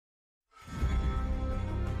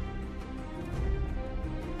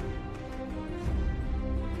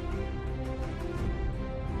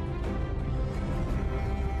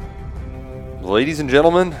Ladies and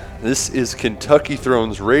gentlemen, this is Kentucky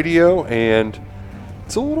Thrones Radio, and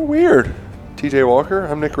it's a little weird. TJ Walker,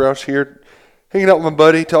 I'm Nick Roush here, hanging out with my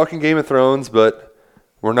buddy, talking Game of Thrones, but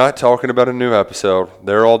we're not talking about a new episode.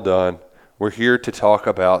 They're all done. We're here to talk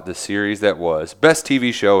about the series that was. Best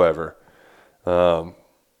TV show ever.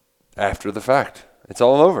 After the fact. It's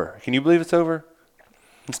all over. Can you believe it's over?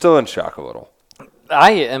 I'm still in shock a little.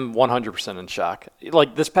 I am 100% in shock.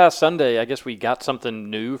 Like this past Sunday, I guess we got something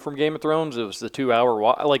new from Game of Thrones. It was the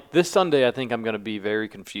 2-hour like this Sunday, I think I'm going to be very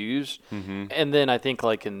confused. Mm-hmm. And then I think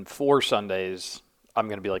like in 4 Sundays, I'm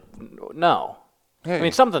going to be like, no. Hey. I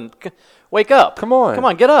mean, wake up. Come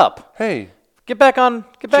on, get up. Hey. Get back on.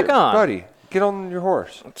 Buddy, get on your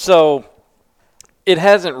horse. So it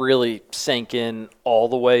hasn't really sank in all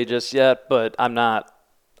the way just yet, but I'm not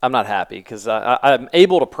happy because I'm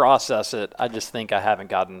able to process it. I just think I haven't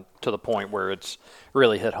gotten to the point where it's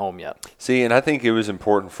really hit home yet. See, and I think it was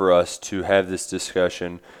important for us to have this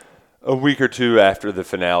discussion a week or two after the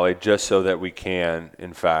finale just so that we can,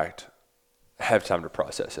 in fact, have time to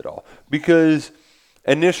process it all. Because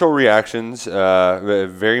initial reactions,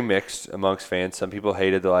 very mixed amongst fans. Some people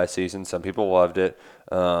hated the last season. Some people loved it.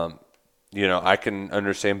 I can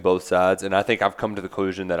understand both sides, and I think I've come to the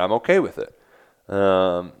conclusion that I'm okay with it.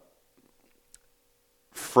 The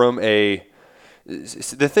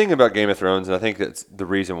thing about Game of Thrones, and I think that's the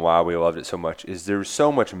reason why we loved it so much, is there was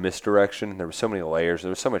so much misdirection, there were so many layers, there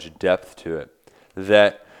was so much depth to it,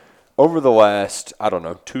 that over the last,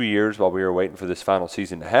 2 years while we were waiting for this final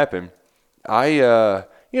season to happen, we got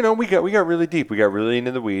really deep. We got really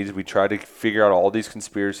into the weeds. We tried to figure out all these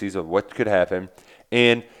conspiracies of what could happen,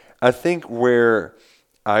 and I think where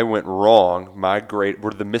I went wrong, where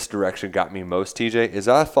the misdirection got me most, TJ, is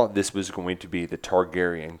I thought this was going to be the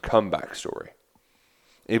Targaryen comeback story.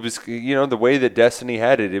 It was, the way that Destiny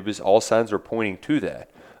had it was all signs were pointing to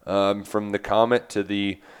that. From the comet to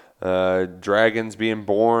the dragons being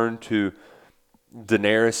born to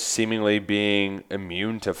Daenerys seemingly being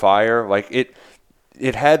immune to fire. Like,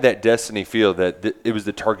 it had that Destiny feel that it was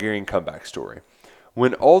the Targaryen comeback story.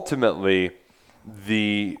 When ultimately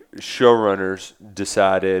the showrunners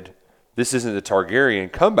decided this isn't the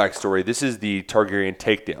Targaryen comeback story, this is the Targaryen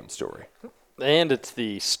takedown story. And it's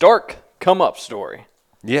the Stark come-up story.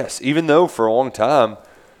 Yes, even though for a long time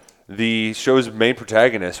the show's main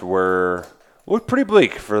protagonists looked pretty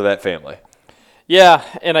bleak for that family. Yeah,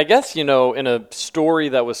 and I guess, in a story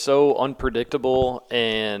that was so unpredictable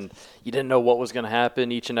and you didn't know what was going to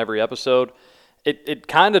happen each and every episode, it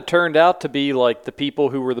kind of turned out to be like the people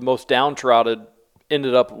who were the most downtrodden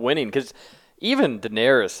ended up winning. Because even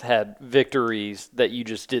Daenerys had victories that you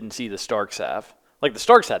just didn't see the Starks have. Like, the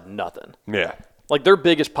Starks had nothing. Yeah. Like, their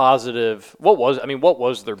biggest positive, what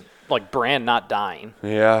was their, Bran not dying?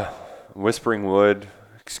 Yeah. Whispering Wood,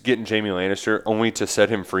 getting Jaime Lannister, only to set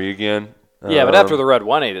him free again. Yeah, but after the Red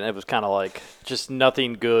Wedding, it was kind of like just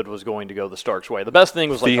nothing good was going to go the Stark's way. The best thing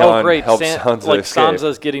was Theon great,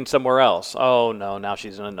 Sansa's getting somewhere else. Oh, no, now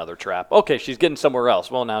she's in another trap. Okay, she's getting somewhere else.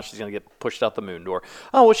 Well, now she's going to get pushed out the moon door.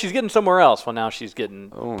 Oh, well, she's getting somewhere else. Well, now she's getting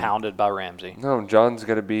pounded by Ramsay. No, Jon's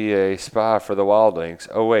going to be a spy for the Wildlings.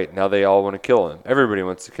 Oh, wait, now they all want to kill him. Everybody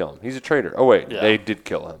wants to kill him. He's a traitor. Oh, wait, They did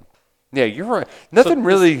kill him. Yeah, you're right. Nothing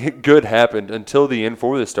really good happened until the end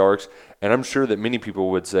for the Starks, and I'm sure that many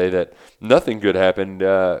people would say that nothing good happened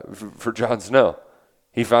for Jon Snow.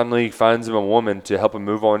 He finally finds him a woman to help him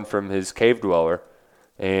move on from his cave dweller,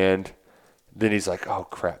 and then he's like, oh,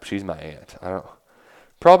 crap, she's my aunt.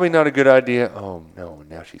 Probably not a good idea. Oh, no,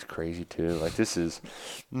 now she's crazy too. Like, this is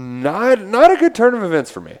not a good turn of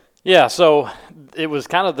events for me. Yeah, so it was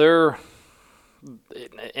kind of their –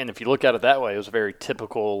 and if you look at it that way, it was a very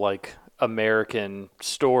typical, American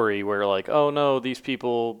story where, oh, no, these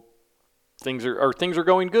people – things are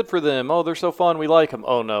going good for them. Oh, they're so fun. We like them.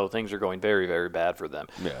 Oh, no, things are going very, very bad for them.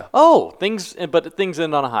 Yeah. Oh, things end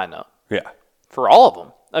on a high note. Yeah. For all of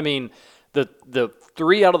them. I mean, the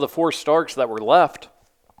 3 out of the 4 Starks that were left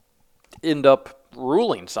end up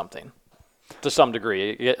ruling something to some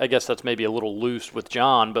degree. I guess that's maybe a little loose with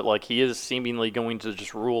Jon, but, he is seemingly going to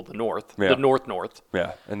just rule the North. Yeah. The North.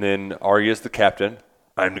 Yeah. And then Arya's the captain.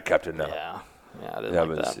 I'm the captain now. Yeah. Yeah, I didn't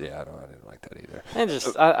like that. Yeah, I didn't like that either. And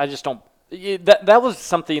I just don't. That was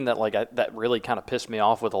something that that really kind of pissed me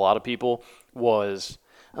off with a lot of people was,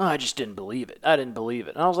 oh, I just didn't believe it. I didn't believe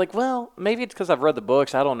it. And I was like, well, maybe it's because I've read the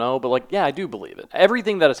books. I don't know. But, yeah, I do believe it.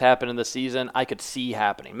 Everything that has happened in this season, I could see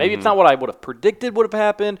happening. Maybe it's not what I would have predicted would have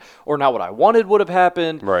happened or not what I wanted would have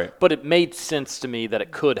happened. Right. But it made sense to me that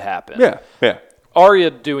it could happen. Yeah, yeah.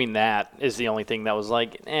 Arya doing that is the only thing that was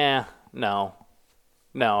like, no,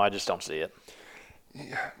 I just don't see it.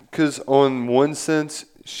 Because on one sense,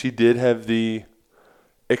 she did have the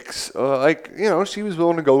she was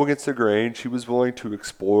willing to go against the grain. She was willing to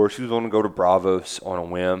explore. She was willing to go to Bravos on a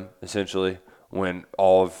whim, essentially, when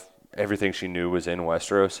all of everything she knew was in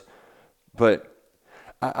Westeros. But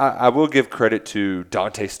I will give credit to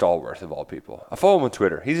Dante Stallworth, of all people. I follow him on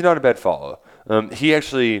Twitter. He's not a bad follow. He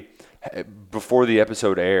actually, before the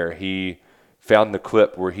episode aired, he found the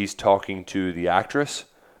clip where he's talking to the actress,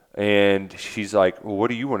 and she's like, well, what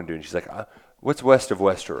do you want to do? And she's like, what's west of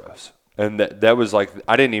Westeros? And that was like,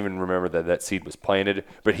 I didn't even remember that seed was planted,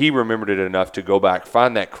 but he remembered it enough to go back,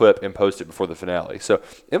 find that clip, and post it before the finale. So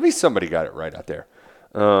at least somebody got it right out there.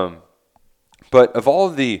 But of all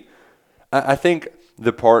of I think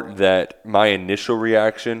the part that my initial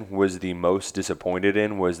reaction was the most disappointed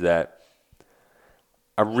in was that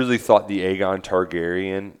I really thought the Aegon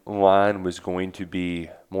Targaryen line was going to be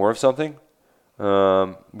more of something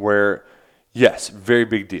where, yes, very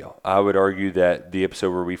big deal. I would argue that the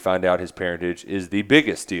episode where we find out his parentage is the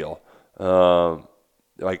biggest deal. Arguably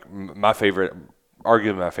my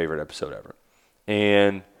favorite episode ever.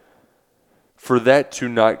 And for that to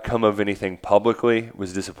not come of anything publicly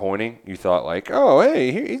was disappointing. You thought like, oh,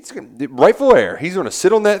 hey, he's rightful heir. He's going to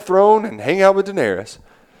sit on that throne and hang out with Daenerys.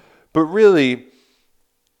 But really,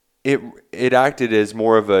 it acted as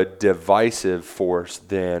more of a divisive force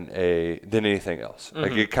than anything else. Mm-hmm.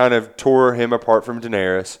 Like, it kind of tore him apart from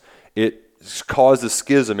Daenerys. It caused a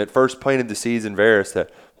schism. It first planted the seeds in Varys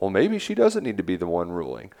that, well, maybe she doesn't need to be the one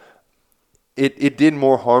ruling. It did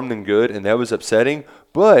more harm than good, and that was upsetting.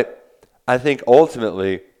 But I think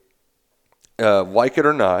ultimately, like it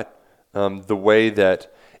or not, the way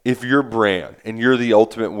that if you're Bran and you're the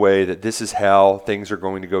ultimate way that this is how things are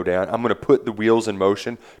going to go down, I'm going to put the wheels in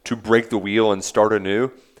motion to break the wheel and start anew.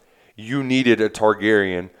 You needed a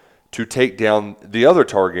Targaryen to take down the other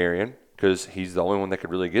Targaryen, because he's the only one that could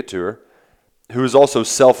really get to her, who is also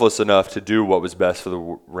selfless enough to do what was best for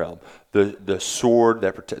the realm. The sword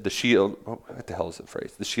that protects, the shield, what the hell is the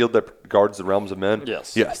phrase? The shield that guards the realms of men?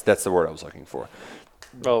 Yes. Yes, that's the word I was looking for.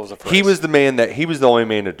 Oh, it was a phrase. He was the only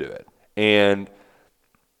man to do it. And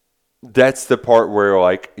that's the part where,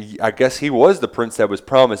 like, I guess he was the prince that was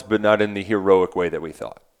promised, but not in the heroic way that we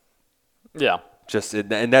thought. Yeah.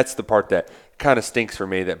 And that's the part that kind of stinks for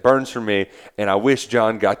me, that burns for me. And I wish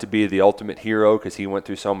Jon got to be the ultimate hero because he went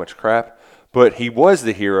through so much crap. But he was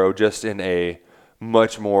the hero, just in a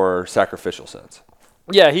much more sacrificial sense.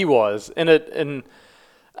 Yeah, he was. And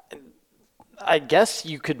I guess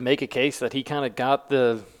you could make a case that he kind of got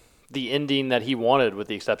the ending that he wanted, with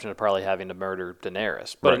the exception of probably having to murder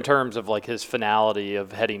Daenerys. But in terms of like his finality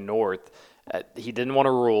of heading north, he didn't want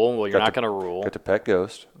to rule. Well, you're not going to rule. Got to pet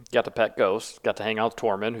Ghost. Got to pet Ghost. Got to hang out with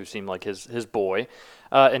Tormund, who seemed like his boy.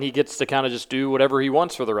 And he gets to kind of just do whatever he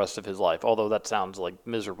wants for the rest of his life, although that sounds like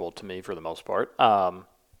miserable to me for the most part.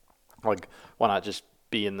 Like, why not just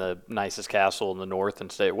be in the nicest castle in the north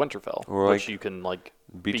and stay at Winterfell, which you can, like,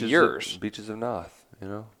 be yours. Beaches of Noth, you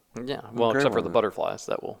know? Yeah, well, except for the butterflies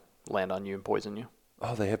that will land on you and poison you.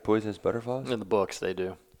 Oh, they have poisonous butterflies? In the books, they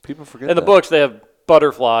do. People forget In the books, they have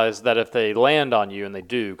butterflies that if they land on you, and they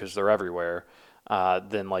do because they're everywhere,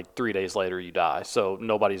 then, like, 3 days later you die. So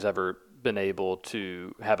nobody's ever been able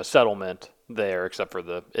to have a settlement there except for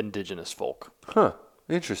the indigenous folk. Huh.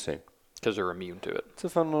 Interesting. Because they're immune to it. It's a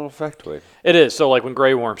fun little factoid. It is. So, like, when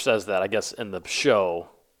Grey Worm says that, I guess in the show,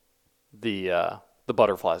 the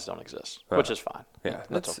butterflies don't exist, which is fine. Yeah,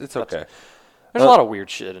 it's okay. There's a lot of weird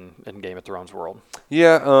shit in Game of Thrones world.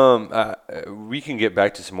 Yeah, we can get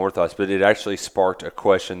back to some more thoughts, but it actually sparked a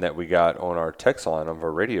question that we got on our text line of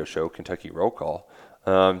our radio show, Kentucky Roll Call,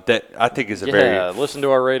 that I think is listen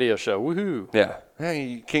to our radio show. Woohoo! Yeah. Hey,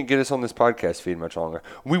 you can't get us on this podcast feed much longer.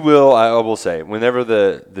 We will. I will say, whenever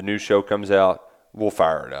the new show comes out, we'll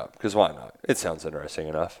fire it up, because why not? It sounds interesting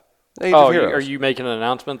enough. Are you making an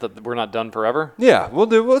announcement that we're not done forever? Yeah,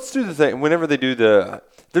 let's do the thing. Whenever they do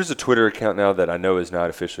there's a Twitter account now that I know is not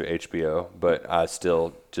officially HBO, but I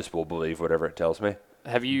still just will believe whatever it tells me.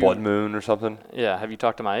 Have you Blood Moon or something? Yeah. Have you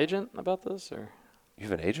talked to my agent about this, or? You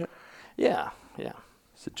have an agent? Yeah.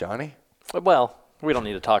 Is it Johnny? Well, we don't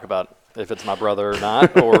need to talk about if it's my brother or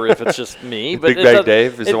not, or if it's just me. But Big Bag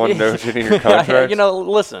Dave is the one negotiating your contract.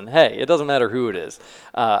 Listen, hey, it doesn't matter who it is.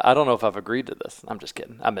 I don't know if I've agreed to this. I'm just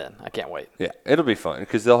kidding. I'm in. I can't wait. Yeah, it'll be fun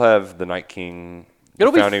because they'll have the Night King, the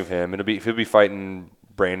founding of him. He'll be fighting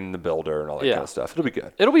Brandon the Builder and all that kind of stuff. It'll be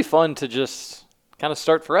good. It'll be fun to just kind of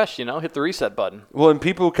start fresh, hit the reset button. Well, and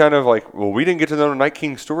people kind of like, well, we didn't get to know the Night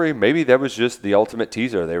King story. Maybe that was just the ultimate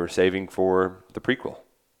teaser they were saving for the prequel.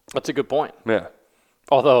 That's a good point. Yeah.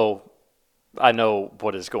 Although I know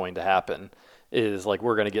what is going to happen is like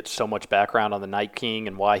we're going to get so much background on the Night King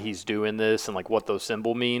and why he's doing this and like what those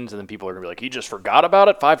symbol means, and then people are going to be like, he just forgot about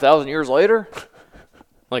it 5,000 years later?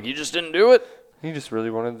 Like, you just didn't do it? He just really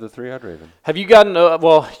wanted the three-eyed raven. Have you gotten,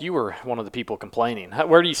 well, you were one of the people complaining.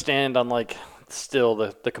 Where do you stand on like still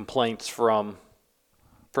the complaints from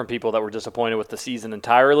people that were disappointed with the season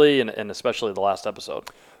entirely and especially the last episode?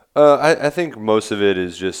 I think most of it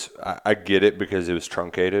is just, I get it because it was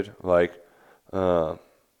truncated. Like, a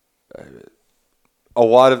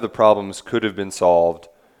lot of the problems could have been solved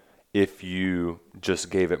if you just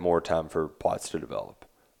gave it more time for plots to develop.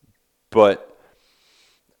 But,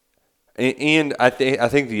 and I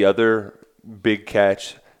think the other big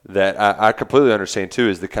catch that I completely understand too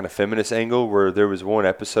is the kind of feminist angle where there was one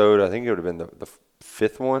episode, I think it would have been the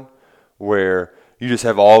fifth one, where you just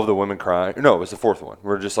have all of the women crying. No, it was the fourth one,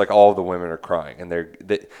 where just like all of the women are crying, and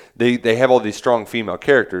they have all these strong female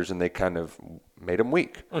characters, and they kind of made them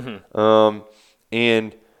weak. Mm-hmm.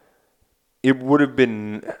 And it would have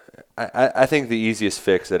been, I think the easiest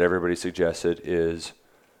fix that everybody suggested is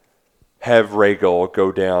have Rhaegal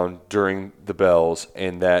go down during the bells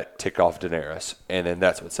and that tick off Daenerys, and then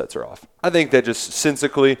that's what sets her off. I think that just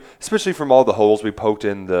sensically, especially from all the holes we poked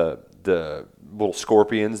in the little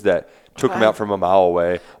scorpions that took them out from a mile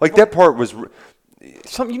away, like that part was.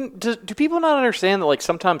 Do people not understand that like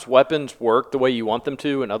sometimes weapons work the way you want them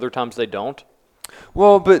to, and other times they don't?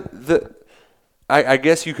 Well, but I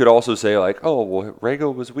guess you could also say, like, oh, well,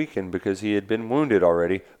 Rhaegal was weakened because he had been wounded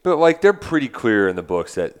already. But, like, they're pretty clear in the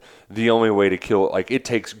books that the only way to kill, like, it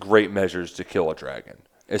takes great measures to kill a dragon.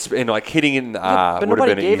 And, like, hitting it in the eye would have been easy. But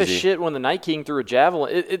nobody gave a shit when the Night King threw a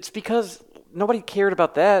javelin. It's because nobody cared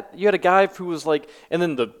about that. You had a guy who was, like, and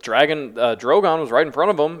then the dragon, Drogon, was right in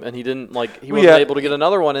front of him, and he didn't, like, he wasn't able to get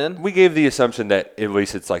another one in. We gave the assumption that at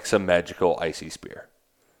least it's, like, some magical icy spear.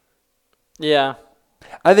 Yeah.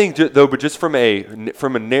 I think, though, but just from a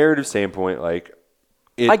narrative standpoint, like,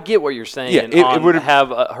 I get what you're saying. Yeah, it would have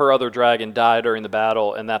her other dragon die during the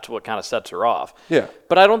battle, and that's what kind of sets her off. Yeah,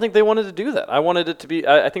 but I don't think they wanted to do that.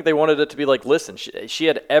 I think they wanted it to be like, listen, she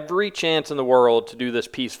had every chance in the world to do this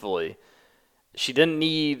peacefully. She didn't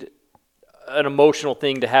need an emotional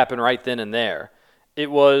thing to happen right then and there. She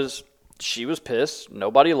was pissed.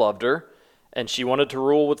 Nobody loved her. And she wanted to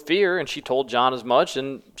rule with fear, and she told Jon as much,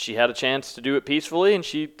 and she had a chance to do it peacefully, and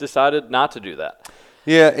she decided not to do that.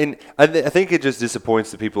 Yeah, and I think it just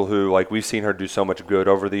disappoints the people who, like, we've seen her do so much good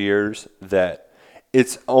over the years that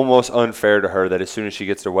it's almost unfair to her that as soon as she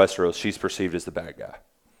gets to Westeros, she's perceived as the bad guy.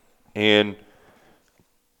 And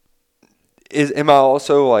am I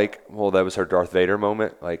also like, well, that was her Darth Vader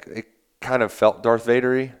moment? Like, it kind of felt Darth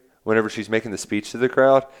Vader-y whenever she's making the speech to the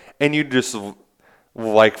crowd, and you just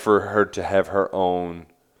like for her to have her own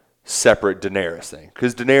separate Daenerys thing.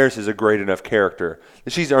 Because Daenerys is a great enough character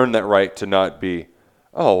that she's earned that right to not be,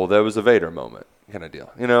 oh, well, that was a Vader moment kind of deal.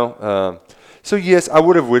 You know? So, yes, I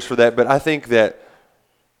would have wished for that, but I think that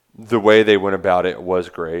the way they went about it was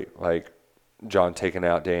great. Like, Jon taking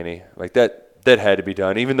out Dany. Like, that had to be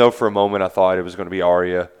done. Even though for a moment I thought it was going to be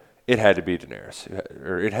Arya, it had to be Daenerys.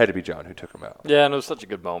 Or it had to be Jon who took him out. Yeah, and it was such a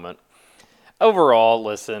good moment. Overall,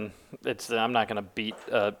 listen, I'm not going to beat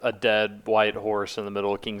a dead white horse in the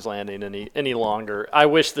middle of King's Landing any longer. I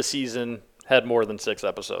wish the season had more than 6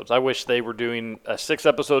 episodes. I wish they were doing a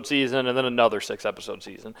 6-episode season and then another 6-episode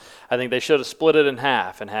season. I think they should have split it in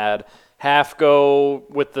half and had half go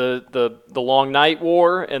with the long night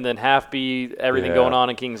war and then half be everything going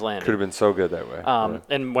on in King's Landing. Could have been so good that way.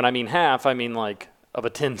 And when I mean half, I mean like of a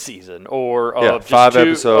 10 season or of just 5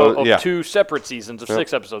 episodes, 2 separate seasons of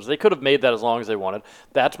 6 episodes. They could have made that as long as they wanted.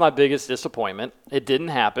 That's my biggest disappointment. It didn't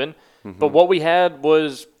happen. Mm-hmm. But what we had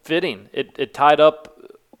was fitting. It tied up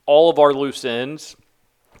all of our loose ends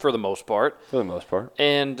for the most part.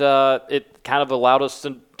 And it kind of allowed us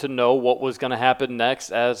to know what was going to happen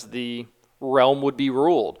next as the realm would be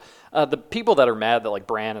ruled. The people that are mad that like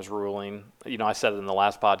Bran is ruling, I said it in the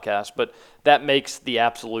last podcast, but that makes the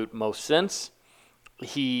absolute most sense.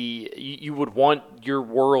 You would want your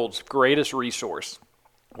world's greatest resource,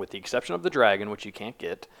 with the exception of the dragon, which you can't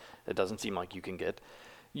get. It doesn't seem like you can get.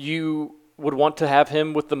 You would want to have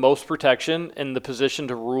him with the most protection in the position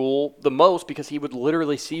to rule the most because he would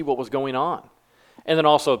literally see what was going on. And then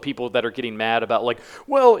also people that are getting mad about like,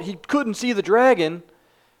 well, he couldn't see the dragon.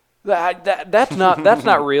 That's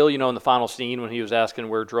not real. In the final scene when he was asking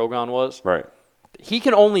where Drogon was. Right. He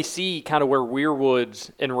can only see kind of where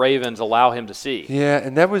weirwoods and ravens allow him to see. Yeah,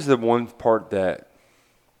 and that was the one part that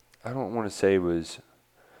I don't want to say was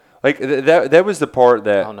like that was the part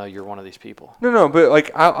that. Oh no, you're one of these people. No, but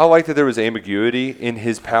like I like that there was ambiguity in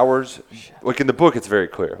his powers. Like in the book, it's very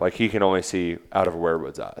clear. Like he can only see out of a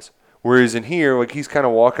werewood's eyes, Whereas in here, like, he's kind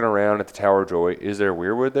of walking around at the Tower of Joy. Is there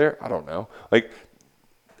Weirwood there? I don't know. Like,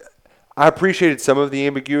 I appreciated some of the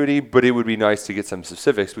ambiguity, but it would be nice to get some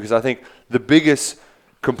specifics, because I think the biggest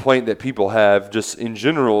complaint that people have just in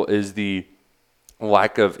general is the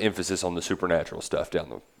lack of emphasis on the supernatural stuff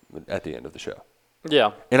at the end of the show.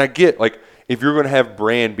 Yeah. And I get, like, if you're going to have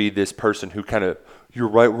Bran be this person who kind of, you're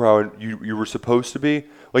right where you were supposed to be,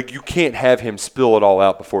 like, you can't have him spill it all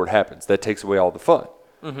out before it happens. That takes away all the fun.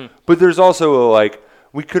 Mm-hmm. But there's also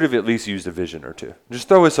we could have at least used a vision or two. Just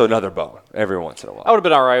throw us another bone every once in a while. I would have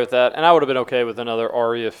been all right with that, and I would have been okay with another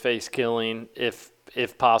Arya face killing if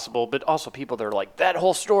possible. But also people that are like, that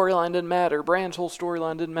whole storyline didn't matter. Bran's whole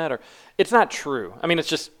storyline didn't matter. It's not true. I mean,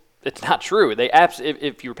 it's not true. They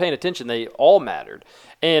if you were paying attention, they all mattered,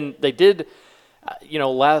 and they did.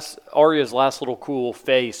 Arya's last little cool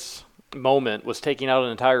face moment was taking out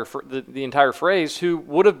an entire the entire phrase, who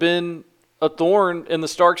would have been a thorn in the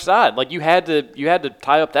Stark side. Like, you had to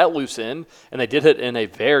tie up that loose end, and they did it in a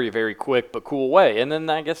very, very quick but cool way. And then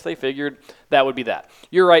I guess they figured that would be that.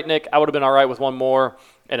 You're right, Nick. I would have been all right with one more,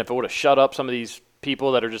 and if it would have shut up some of these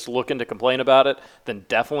people that are just looking to complain about it, then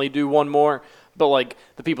definitely do one more. But, like,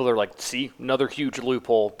 the people that are like, see, another huge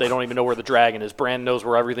loophole. They don't even know where the dragon is. Bran knows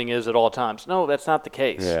where everything is at all times. No, that's not the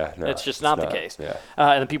case. Yeah, no, it's just not the case. Yeah.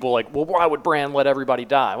 And then people are like, well, why would Bran let everybody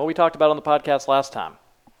die? Well, we talked about it on the podcast last time.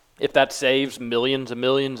 If that saves millions and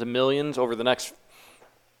millions and millions over the next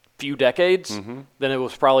few decades, then it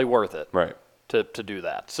was probably worth it, right, to do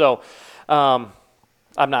that. So I'm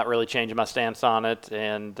not really changing my stance on it,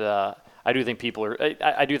 and I do think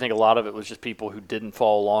I do think a lot of it was just people who didn't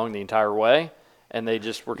follow along the entire way, and they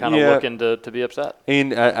just were kind of looking to be upset.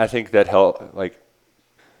 And I think that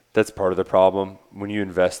that's part of the problem. When you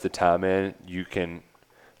invest the time in, you can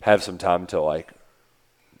have some time to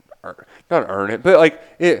not earn it, but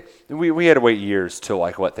we had to wait years to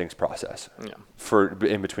let things process for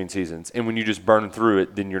in between seasons. And when you just burn through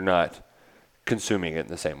it, then you're not consuming it in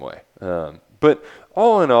the same way. But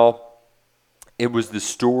all in all, it was the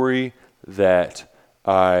story that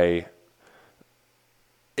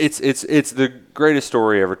it's the greatest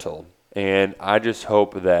story ever told. And I just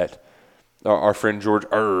hope that our friend George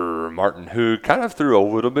Martin, who kind of threw a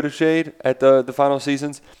little bit of shade at the final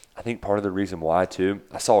seasons, I think part of the reason why, too,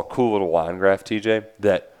 I saw a cool little line graph, TJ,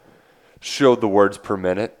 that showed the words per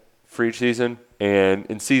minute for each season. And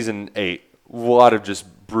in season 8, a lot of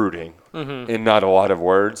just brooding and not a lot of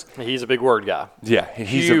words. He's a big word guy. Yeah.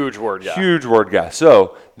 He's huge word guy. Huge word guy.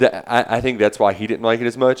 So I think that's why he didn't like it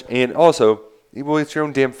as much. And also, well, it's your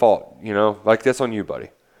own damn fault, that's on you, buddy.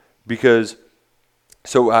 Because...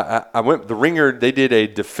 So I went. The Ringer, they did a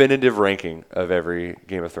definitive ranking of every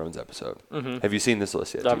Game of Thrones episode. Mm-hmm. Have you seen this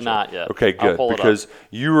list yet? I've not yet. Okay, good. Because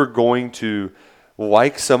you are going to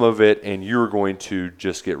like some of it, and you are going to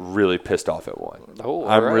just get really pissed off at one. Oh,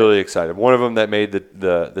 I'm really excited. One of them that made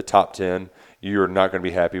the top 10, you're not going to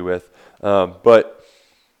be happy with. But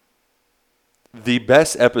the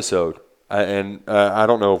best episode, and I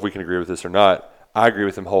don't know if we can agree with this or not, I agree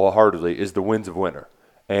with him wholeheartedly, is The Winds of Winter.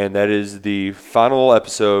 And that is the final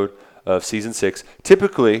episode of season 6.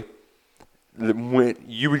 Typically, when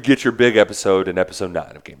you would get your big episode in episode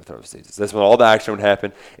 9 of Game of Thrones seasons. That's when all the action would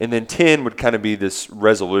happen. And then 10 would kind of be this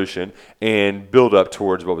resolution and build up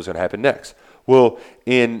towards what was going to happen next. Well,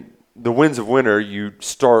 in The Winds of Winter, you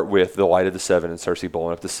start with the Light of the Seven and Cersei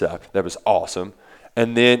blowing up the Sept. That was awesome.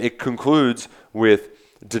 And then it concludes with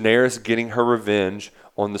Daenerys getting her revenge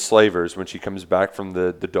on the slavers when she comes back from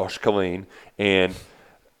the Dosh Khaleen and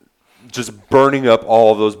just burning up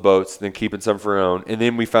all of those boats, then keeping some for her own. And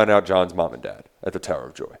then we found out Jon's mom and dad at the Tower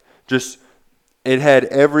of Joy. Just, it had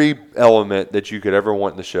every element that you could ever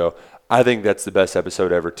want in the show. I think that's the best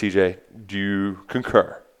episode ever. TJ, do you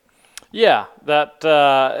concur? Yeah,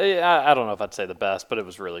 I don't know if I'd say the best, but it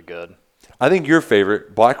was really good. I think your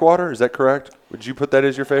favorite, Blackwater, is that correct? Would you put that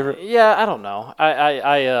as your favorite? Yeah, I don't know.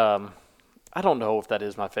 I don't know if that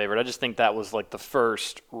is my favorite. I just think that was the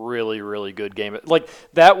first really, really good game.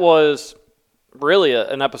 That was really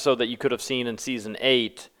an episode that you could have seen in season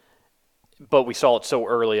 8, but we saw it so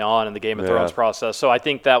early on in the Game of Thrones process. So I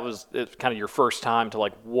think it's kind of your first time to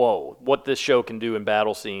whoa, what this show can do in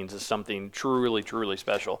battle scenes is something truly, truly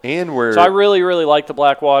special. So I really, really liked the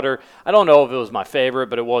Blackwater. I don't know if it was my favorite,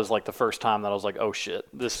 but it was the first time that I was like, oh shit,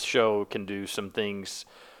 this show can do some things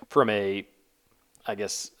from a, I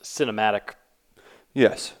guess, cinematic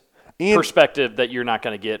perspective that you're not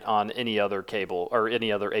going to get on any other cable or any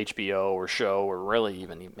other HBO or show or really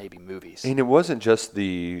even maybe movies. And it wasn't just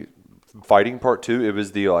the fighting part 2, it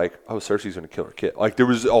was the like, oh, Cersei's going to kill her kid. Like there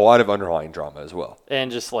was a lot of underlying drama as well.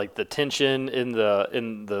 And just like the tension in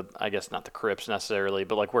the I guess not the crypts necessarily,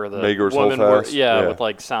 but like where the Maegor's women were, Holdfast. yeah, Yeah. with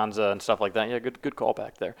like Sansa and stuff like that. Yeah, good call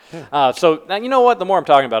back there. So now, you know what? The more I'm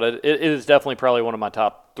talking about it, it is definitely probably one of my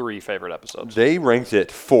top 3 favorite episodes. They ranked it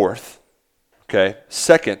 4th. Okay.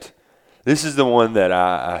 2nd, this is the one that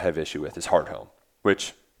I have issue with, is Hardhome,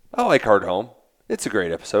 which I like Hardhome. It's a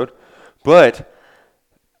great episode. But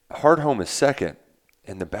Hardhome is 2nd,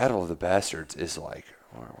 and the Battle of the Bastards is like,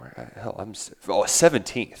 hell,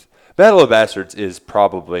 17th. Battle of the Bastards is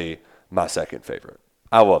probably my 2nd favorite.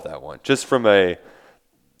 I love that one. Just from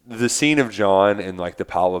the scene of Jon and like the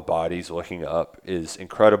pile of bodies looking up is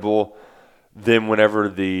incredible. Then whenever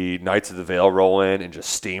the Knights of the Vale roll in and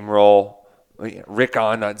just steamroll,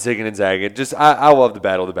 Rickon not zigging and zagging. Just I love the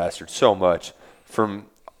Battle of the Bastards so much from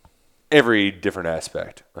every different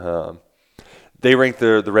aspect. They ranked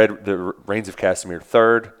the Reigns of Castamere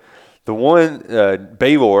 3rd. The one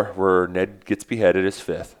Baelor, where Ned gets beheaded, is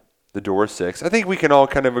 5th. The Door is 6th. I think we can all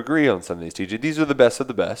kind of agree on some of these, TJ. These are the best of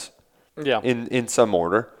the best. Yeah. In some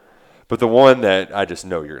order. But the one that I just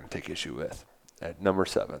know you're going to take issue with, at number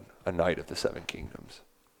 7, A Knight of the Seven Kingdoms.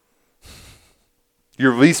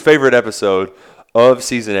 Your least favorite episode of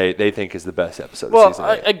season 8, they think is the best episode of season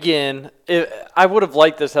 8. Again, I would have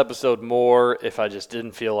liked this episode more if I just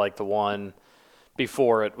didn't feel like the one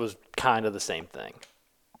before it was kind of the same thing.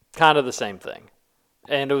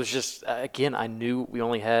 And it was just, again, I knew we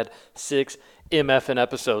only had 6 MFN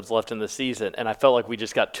episodes left in the season, and I felt like we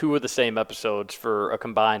just got 2 of the same episodes for a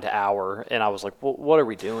combined hour, and I was like, well, what are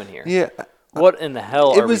we doing here? Yeah. What in the hell are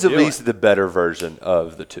we doing? It was at least the better version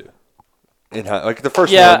of the 2. Like the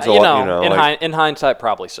first yeah, one's in hindsight,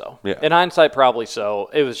 probably so. Yeah. In hindsight, probably so.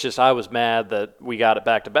 It was just I was mad that we got it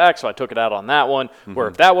back to back, so I took it out on that one. Where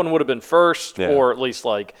if that one would have been first, Yeah. or at least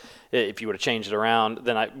like if you would have changed it around,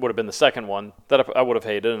 then I would have been the second one that I would have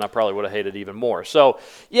hated, and I probably would have hated even more. So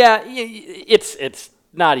yeah, it's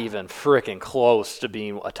not even freaking close to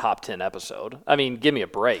being a top 10 episode. I mean, give me a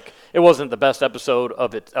break. It wasn't the best episode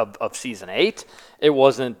of season 8. It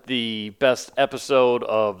wasn't the best episode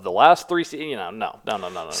of the last 3 seasons. No.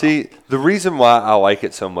 See, the reason why I like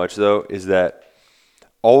it so much, though, is that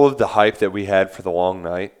all of the hype that we had for The Long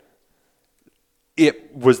Night,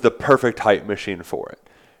 it was the perfect hype machine for it.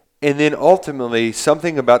 And then ultimately,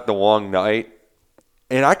 something about The Long Night,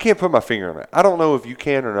 and I can't put my finger on it. I don't know if you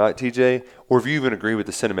can or not, TJ, or if you even agree with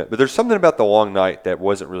the sentiment, but there's something about The Long Night that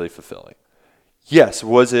wasn't really fulfilling. Yes,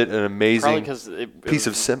 was it an amazing piece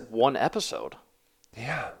of one episode?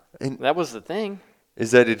 Yeah. And That was the thing.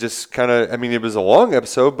 is that it just kind of, I mean, it was a long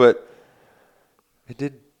episode, but it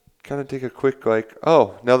did kind of take a quick, like,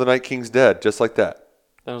 oh, now the Night King's dead, just like that.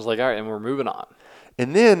 And I was like, all right, and we're moving on.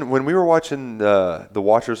 And then when we were watching the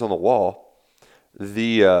Watchers on the Wall,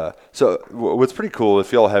 so what's pretty cool,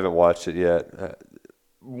 if y'all haven't watched it yet,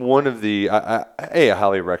 one of the, I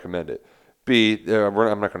highly recommend it. B, I'm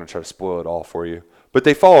not going to try to spoil it all for you, but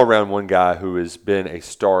they follow around one guy who has been a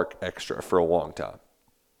Stark extra for a long time.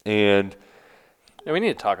 And we need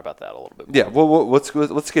to talk about that a little bit more. yeah, well,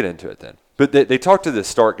 let's get into it then. But they talk to this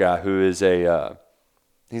Stark guy who is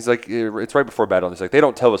he's like, it's right before battle, and it's like, they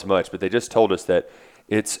don't tell us much, but they just told us that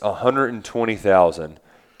it's 120,000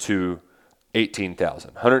 to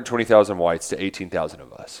 18,000. 120,000 whites to 18,000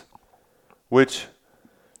 of us. Which,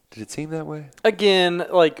 did it seem that way? Again,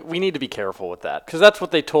 like, we need to be careful with that, because that's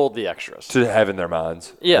what they told the extras. To have in their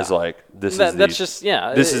minds. Yeah. As like, this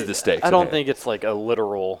is the stakes. I don't think it's like a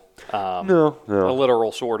literal, No. a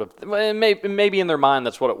literal sort of, maybe in their mind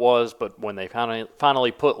that's what it was, but when they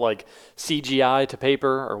finally put like CGI to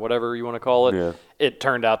paper or whatever you want to call it, Yeah. it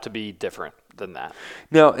turned out to be different than that.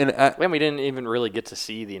 No, and We didn't even really get to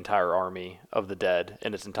see the entire army of the dead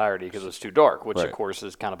in its entirety because it was too dark, which Right. of course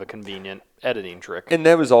is kind of a convenient editing trick. And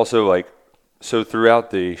that was also like, so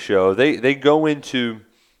throughout the show, they go into,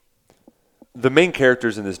 the main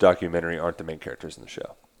characters in this documentary aren't the main characters in the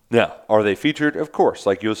show. Now, are they featured? Of course.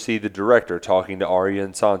 Like, you'll see the director talking to Arya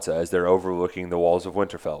and Sansa as they're overlooking the walls of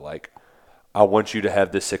Winterfell. Like, I want you to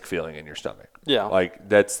have this sick feeling in your stomach. Yeah. Like,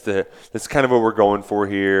 that's kind of what we're going for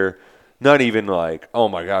here. Not even like, oh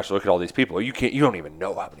my gosh, look at all these people. You don't even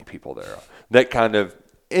know how many people there are. That kind of,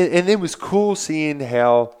 and it was cool seeing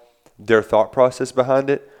how their thought process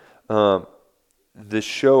behind it. The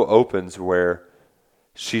show opens where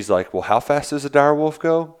she's like, well, how fast does a direwolf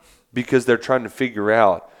go? Because they're trying to figure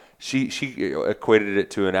out, she equated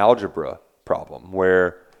it to an algebra problem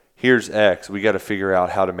where here's X, we got to figure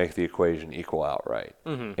out how to make the equation equal out right.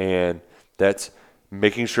 Mm-hmm. And that's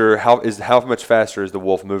making sure how much faster is the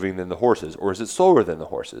wolf moving than the horses, or is it slower than the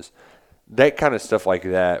horses? that kind of stuff like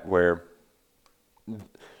that, where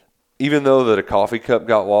even though that a coffee cup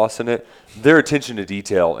got lost in it, their attention to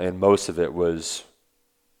detail and most of it was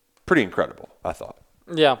pretty incredible, I thought.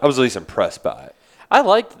 Yeah. I was at least impressed by it. I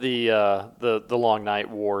liked the Long Night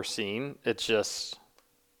War scene. It's just,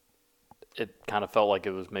 it kind of felt like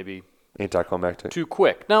it was maybe Anticlimactic. too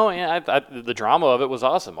quick. No, yeah, the drama of it was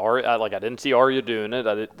awesome. I didn't see Arya doing it.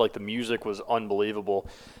 The music was unbelievable.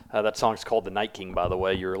 That song's called "The Night King," by the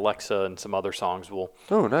way. Your Alexa and some other songs will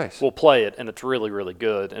Nice. play it, and it's really, really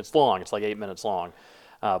good. And it's long. It's like 8 minutes long.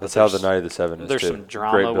 That's how the Night of the Seven is. There's too. some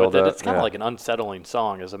drama Great with it. build-up. It's kind of like an unsettling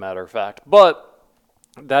song, as a matter of fact. But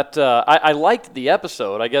that I liked the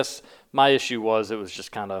episode. I guess my issue was it was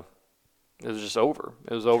just over.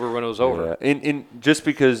 It was over when it was over. Yeah. And just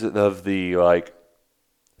because of the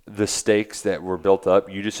stakes that were built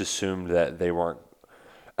up, you just assumed that they weren't.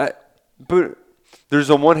 But there's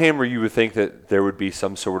on one hand where you would think that there would be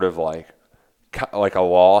some sort of like a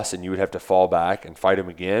loss, and you would have to fall back and fight them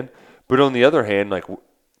again. But on the other hand, they'd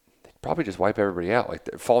probably just wipe everybody out.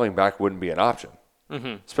 Like falling back wouldn't be an option,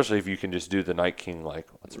 especially if you can just do the Night King,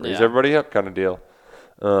 let's raise everybody up kind of deal.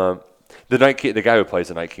 The Night King, the guy who plays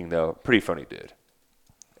the Night King, though, pretty funny dude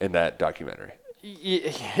in that documentary.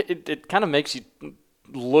 It kind of makes you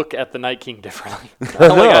look at the Night King differently.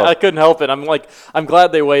 I couldn't help it. I'm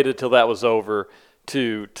glad they waited till that was over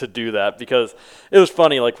to do that, because it was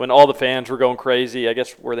funny. Like when all the fans were going crazy. I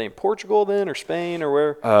guess were they in Portugal then or Spain or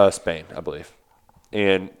where? Spain, I believe.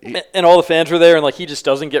 And all the fans were there, and he just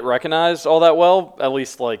doesn't get recognized all that well, at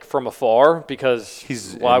least from afar,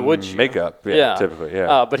 because why would you? Makeup, typically,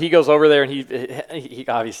 yeah. But he goes over there, and he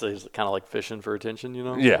obviously is kind of fishing for attention,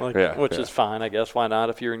 which is fine, I guess. Why not?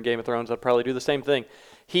 If you're in Game of Thrones, I'd probably do the same thing.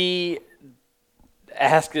 He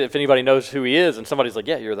asked if anybody knows who he is, and somebody's like,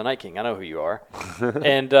 "Yeah, you're the Night King. I know who you are."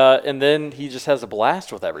 and then he just has a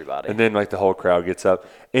blast with everybody. And then the whole crowd gets up.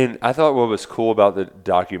 And I thought what was cool about the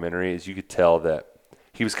documentary is you could tell that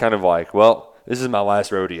he was kind of like, well, this is my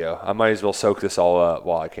last rodeo. I might as well soak this all up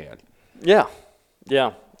while I can. Yeah.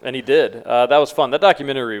 And he did. That was fun. That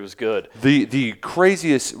documentary was good. The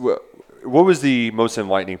craziest. What was the most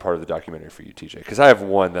enlightening part of the documentary for you, TJ? Because I have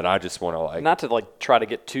one that I just want to not to try to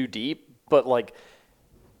get too deep, but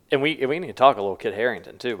and we need to talk a little Kit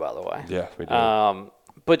Harington too, by the way. Yeah, we do.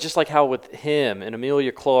 But just how with him and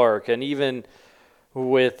Emilia Clarke, and even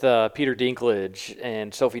with Peter Dinklage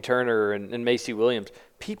and Sophie Turner and Macy Williams,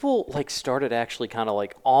 people started actually kind of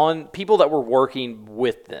on people that were working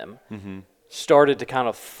with them started to kind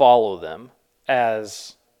of follow them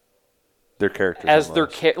as their characters,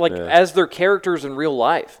 as their characters in real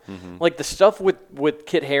life. The stuff with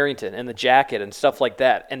Kit Harington and the jacket and stuff like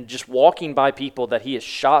that, and just walking by people that he has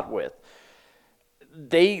shot with.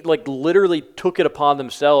 They literally took it upon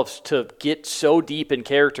themselves to get so deep in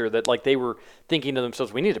character that they were thinking to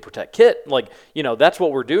themselves, we need to protect Kit. That's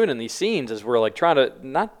what we're doing in these scenes, is we're trying to,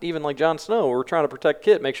 not even like Jon Snow, we're trying to protect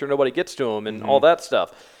Kit, make sure nobody gets to him and all that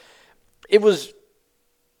stuff.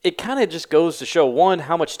 It kind of just goes to show, one,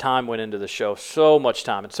 how much time went into the show. So much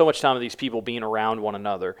time. And so much time of these people being around one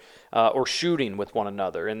another or shooting with one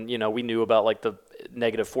another. And, we knew about the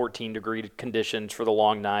negative 14-degree conditions for the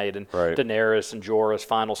long night, and Daenerys and Jorah's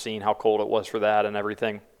final scene, how cold it was for that and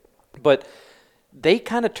everything. But they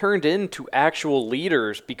kind of turned into actual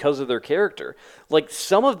leaders because of their character.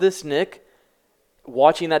 Some of this, Nick,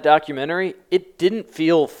 watching that documentary, it didn't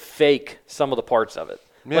feel fake, some of the parts of it.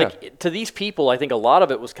 Yeah. To these people, I think a lot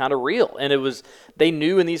of it was kind of real, and they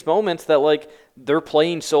knew in these moments that they're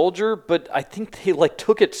playing soldier, but I think they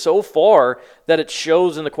took it so far that it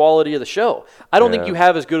shows in the quality of the show. I don't think you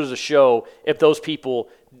have as good as a show if those people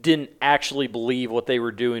didn't actually believe what they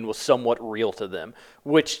were doing was somewhat real to them,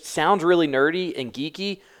 which sounds really nerdy and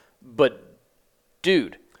geeky, but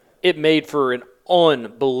dude, it made for an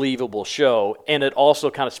unbelievable show, and it also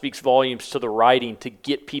kind of speaks volumes to the writing to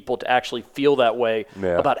get people to actually feel that way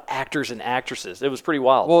about actors and actresses. It was pretty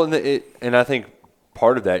wild. Well, and I think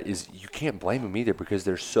part of that is you can't blame them either, because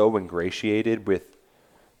they're so ingratiated with,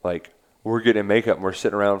 we're getting makeup and we're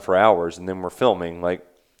sitting around for hours and then we're filming.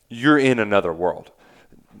 You're in another world.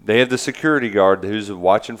 They have the security guard who's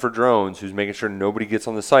watching for drones, who's making sure nobody gets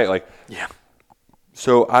on the site. Yeah.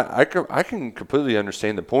 So I can completely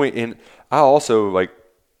understand the point, and I also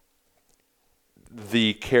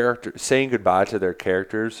the character saying goodbye to their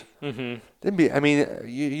characters. You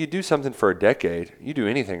do something for a decade. You do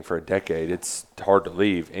anything for a decade. It's hard to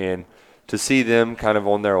leave, and to see them kind of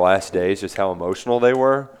on their last days, just how emotional they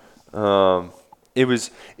were.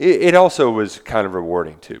 It also was kind of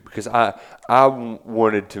rewarding too, because I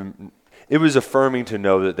wanted to. It was affirming to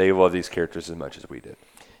know that they love these characters as much as we did.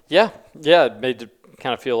 Yeah, it made it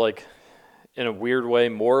kind of feel like in a weird way,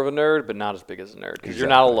 more of a nerd, but not as big as a nerd because you're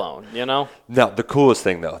not alone, you know? Now, the coolest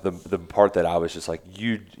thing, though, the part that I was just like,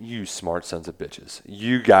 you smart sons of bitches.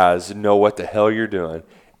 You guys know what the hell you're doing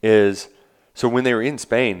is – so when they were in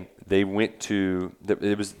Spain, they went to –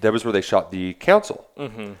 that was where they shot The Council.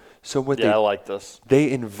 Mm-hmm. So what I like this.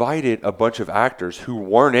 They invited a bunch of actors who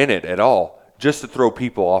weren't in it at all just to throw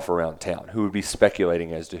people off around town who would be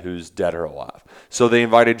speculating as to who's dead or alive. So they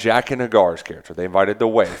invited Jack and Hagar's character. They invited the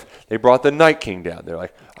Waif. They brought the Night King down. They're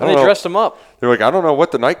like, they dressed him up. They're like, I don't know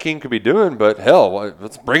what the Night King could be doing, but hell,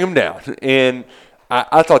 let's bring him down. And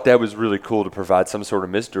I thought that was really cool to provide some sort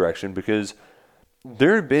of misdirection because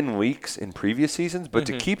there had been leaks in previous seasons, but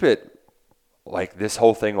to keep it like this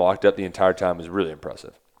whole thing locked up the entire time is really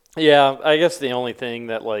impressive. Yeah, I guess the only thing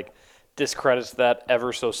that like discredits that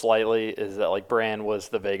ever so slightly is that like Bran was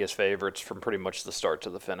the Vegas favorites from pretty much the start to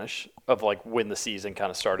the finish of like when the season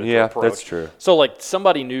kind of started to approach. Yeah, that's true. So like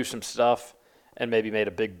somebody knew some stuff and maybe made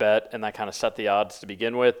a big bet and that kind of set the odds to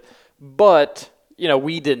begin with. But, you know,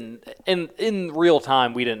 we didn't in real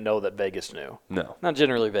time we didn't know that Vegas knew. No. Not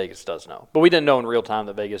generally Vegas does know. But we didn't know in real time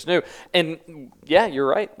that Vegas knew. And yeah, you're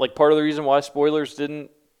right. Like part of the reason why spoilers didn't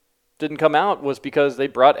come out was because they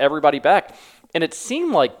brought everybody back. And it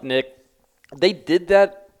seemed like, Nick, they did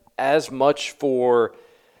that as much for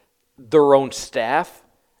their own staff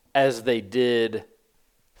as they did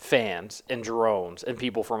fans and drones and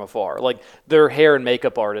people from afar. Like their hair and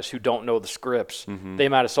makeup artists who don't know the scripts, they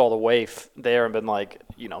might have saw the Waif there and been like,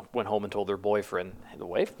 you know, went home and told their boyfriend, hey, the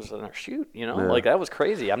Waif was in our shoot, you know? Like that was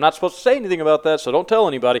crazy. I'm not supposed to say anything about that, so don't tell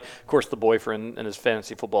anybody. Of course, the boyfriend in his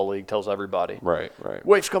fantasy football league tells everybody. Right.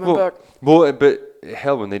 Waif's coming back. Well, but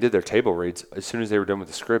hell, when they did their table reads, as soon as they were done with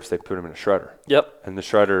the scripts, they put them in a shredder. Yep. And the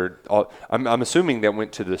shredder, I'm assuming that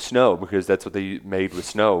went to the snow because that's what they made with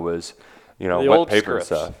snow was, you know, the wet old paper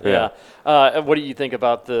scripts. and stuff. Yeah. What do you think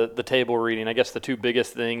about the table reading? I guess the two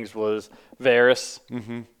biggest things was Varys.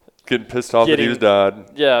 Getting pissed off that he was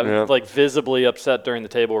died. Yeah, like visibly upset during the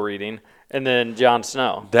table reading. And then Jon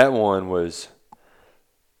Snow. That one was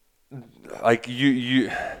like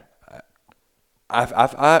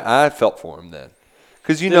I felt for him then.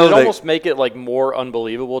 Because Did it almost make it like more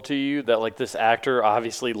unbelievable to you that like this actor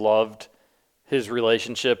obviously loved his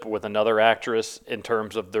relationship with another actress in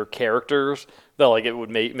terms of their characters, that like it would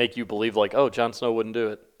make you believe like, oh, Jon Snow wouldn't do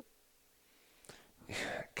it.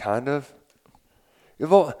 Kind of.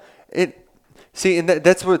 Well, and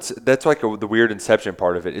that's like the weird Inception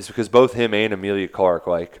part of it is because both him and Emilia Clarke,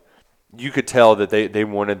 like you could tell that they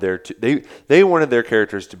wanted they wanted their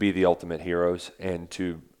characters to be the ultimate heroes and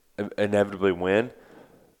to inevitably win,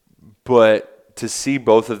 but to see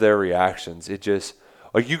both of their reactions, it just.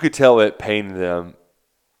 Like, you could tell it pained them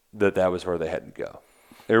that was where they had to go.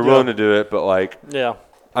 They were willing to do it, but, like,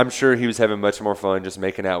 I'm sure he was having much more fun just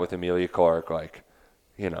making out with Emilia Clarke, like,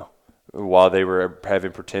 you know, while they were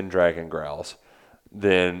having pretend dragon growls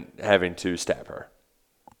than having to stab her.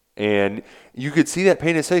 And you could see that pain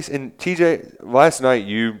in his face. And, TJ, last night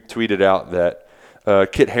you tweeted out that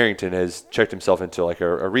Kit Harington has checked himself into, like,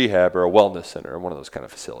 a rehab or a wellness center or one of those kind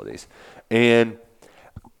of facilities. And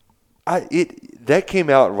that came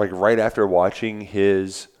out like right after watching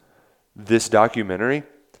this documentary,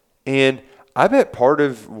 and I bet part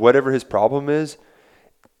of whatever his problem is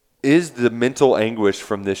the mental anguish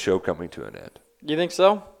from this show coming to an end. You think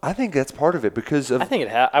so? I think that's part of it because of. I think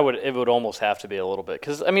it would almost have to be a little bit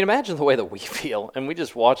because I mean imagine the way that we feel and we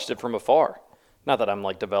just watched it from afar. Not that I'm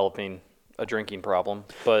like developing a drinking problem,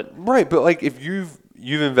 but right. But like if you've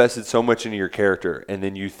invested so much into your character, and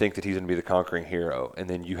then you think that he's going to be the conquering hero, and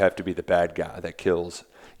then you have to be the bad guy that kills.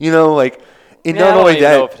 You know, like. And not only that,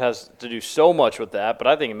 I don't know if it has to do so much with that, but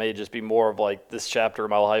I think it may just be more of like this chapter of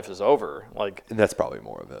my life is over. Like, and that's probably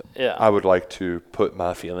more of it. Yeah, I would like to put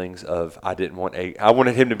my feelings of I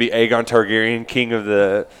wanted him to be Aegon Targaryen, king of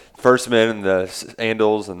the First Men and the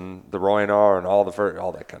Andals and the Rhoynar and all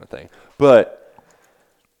that kind of thing. But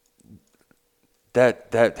that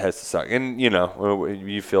has to suck. And you know,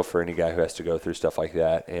 you feel for any guy who has to go through stuff like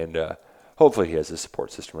that, and hopefully he has a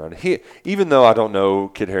support system around it. Even though I don't know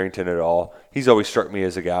Kit Harington at all, he's always struck me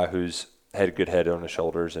as a guy who's had a good head on his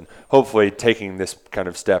shoulders, and hopefully taking this kind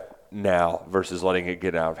of step now versus letting it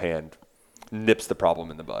get out of hand nips the problem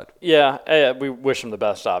in the bud. Yeah, we wish him the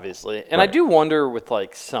best, obviously. And right. I do wonder with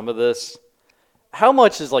like some of this, how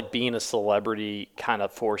much is like being a celebrity kind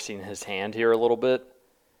of forcing his hand here a little bit,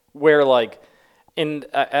 where like, and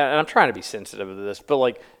I'm trying to be sensitive to this, but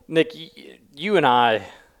like Nick, you and I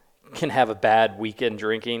can have a bad weekend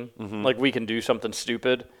drinking. Mm-hmm. Like we can do something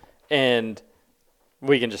stupid and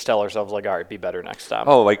We can just tell ourselves, like, all right, be better next time.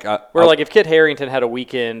 Oh, like Where, like, if Kit Harington had a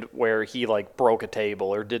weekend where he, like, broke a table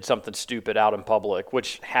or did something stupid out in public,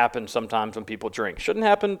 which happens sometimes when people drink. Shouldn't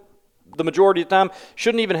happen the majority of the time.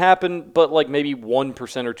 Shouldn't even happen, but, like, maybe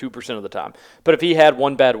 1% or 2% of the time. But if he had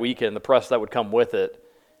one bad weekend, the press that would come with it,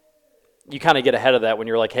 you kind of get ahead of that when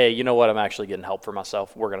you're like, hey, you know what? I'm actually getting help for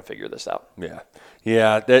myself. We're going to figure this out. Yeah.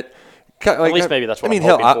 That like, at least maybe that's what I'm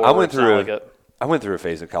hell, hoping for. I went through a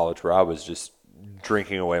phase in college where I was just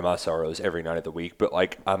drinking away my sorrows every night of the week. But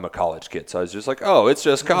like, I'm a college kid, so I was just like, oh, it's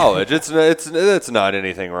just college. it's not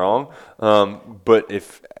anything wrong. But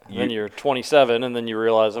if then you're 27, and then you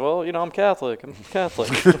realize, well, you know, I'm Catholic.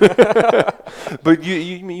 But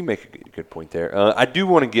you make a good point there. I do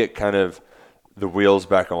want to get kind of the wheels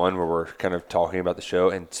back on where we're kind of talking about the show,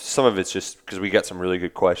 and some of it's just because we got some really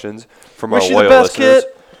good questions from Wish our you loyal the best, listeners.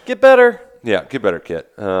 Kit. Get better. Yeah, get better,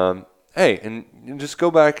 Kit. Hey, and just go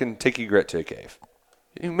back and take Egret to a cave.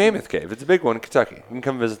 Mammoth Cave. It's a big one in Kentucky. You can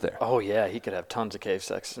come visit there. Oh, yeah. He could have tons of cave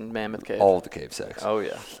sex in Mammoth Cave. All of the cave sex. Oh,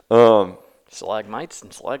 yeah. Stalagmites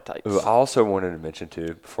and stalactites. I also wanted to mention,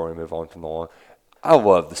 too, before we move on from the lawn, I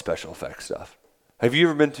love the special effects stuff. Have you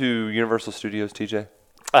ever been to Universal Studios, TJ?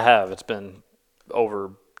 I have. It's been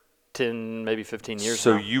over 10, maybe 15 years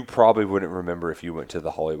So now. you probably wouldn't remember if you went to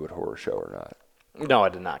the Hollywood Horror Show or not. No, I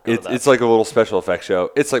did not go to that. It's like a little special effects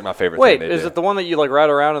show. It's like my favorite Wait, thing they is do. it the one that you like ride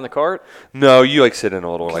around in the cart? No, you like sit in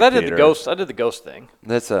a little like I did theater. the ghost. I did the ghost thing.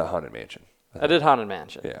 That's a Haunted Mansion. I did Haunted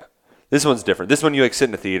Mansion. Yeah. This one's different. This one you like sit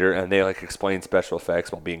in the theater and they like explain special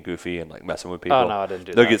effects while being goofy and like messing with people. Oh, no, I didn't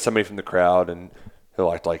do They'll that. get somebody from the crowd and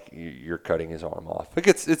he'll act like you're cutting his arm off. Like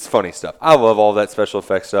it's funny stuff. I love all that special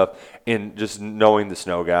effects stuff, and just knowing the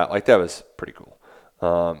snow guy, like that was pretty cool.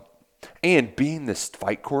 And being this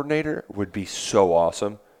fight coordinator would be so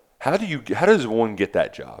awesome. How does one get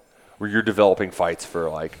that job where you're developing fights for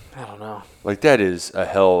like, I don't know. like that is a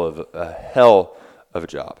hell of a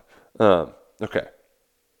job. Okay.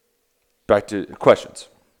 Back to questions.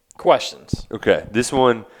 Questions. Okay, this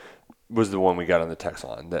one was the one we got on the text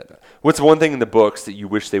line. What's one thing in the books that you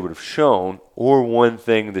wish they would have shown, or one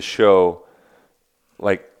thing the show,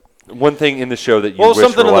 like one thing in the show that you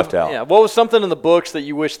wish were left out? Yeah, what was something in the books that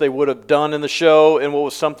you wish they would have done in the show, and what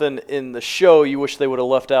was something in the show you wish they would have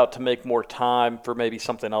left out to make more time for maybe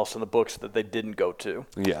something else in the books that they didn't go to?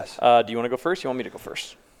 Yes. Do you want to go first? You want me to go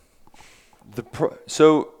first?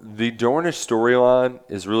 So the Dornish storyline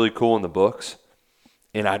is really cool in the books,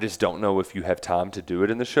 and I just don't know if you have time to do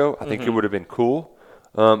it in the show. I think it would have been cool,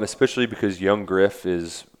 especially because young Griff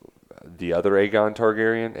is the other Aegon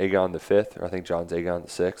Targaryen, Aegon the Fifth, or I think Jon's Aegon the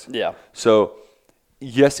Sixth. Yeah. So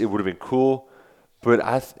yes, it would have been cool, but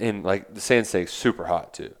and like the Sand Snake's super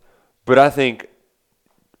hot too, but I think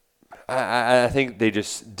they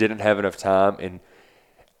just didn't have enough time, and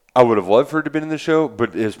I would have loved for it to have been in the show,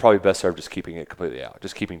 but it was probably best served just keeping it completely out,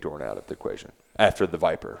 just keeping Dorne out of the equation after the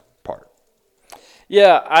Viper part.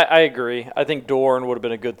 Yeah, I agree. I think Dorne would have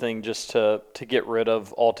been a good thing just to get rid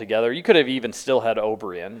of altogether. You could have even still had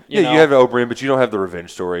Oberyn. You know? You have Oberyn, but you don't have the revenge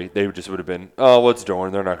story. They just would have been, oh, well, it's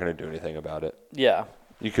Dorne. They're not going to do anything about it. Yeah.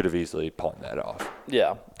 You could have easily pawned that off.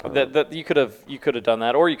 Yeah, that you could have done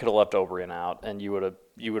that, or you could have left Oberyn out, and you would have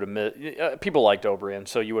people liked Oberyn,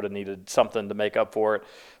 so you would have needed something to make up for it.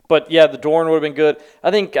 But yeah, the Dorne would have been good.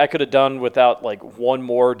 I think I could have done without like one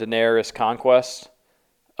more Daenerys conquest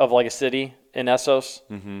of like a city in Essos.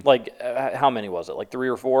 Mm-hmm. Like how many was it? Like 3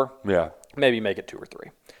 or 4? Yeah. Maybe make it 2 or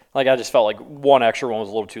 3. Like I just felt like one extra one was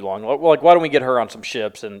a little too long. Like why don't we get her on some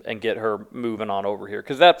ships and get her moving on over here?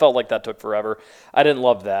 Because that felt like that took forever. I didn't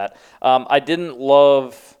love that. I didn't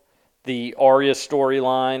love the Arya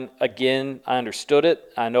storyline. Again, I understood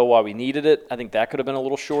it. I know why we needed it. I think that could have been a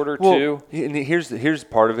little shorter too. And here's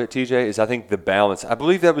part of it, TJ, is I think the balance. I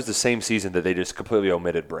believe that was the same season that they just completely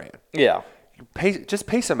omitted Bran. Yeah. Just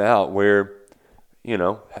pace them out where,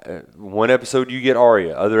 one episode you get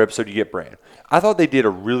Arya, other episode you get Bran. I thought they did a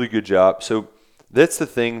really good job. So that's the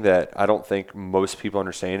thing that I don't think most people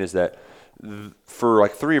understand is that for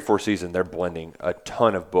like 3 or 4 seasons, they're blending a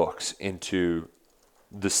ton of books into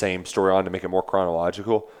the same storyline to make it more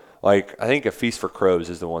chronological. Like, I think A Feast for Crows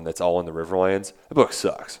is the one that's all in the Riverlands. The book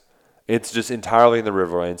sucks. It's just entirely in the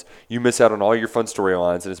Riverlands. You miss out on all your fun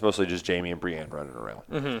storylines, and it's mostly just Jaime and Brienne running around.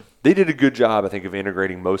 Mm-hmm. They did a good job, I think, of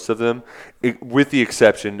integrating most of them, with the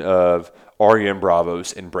exception of Arya and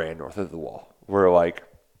Braavos and Bran north of the Wall, where, like,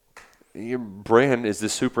 Bran is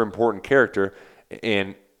this super important character,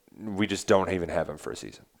 and we just don't even have him for a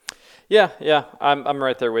season. Yeah, I'm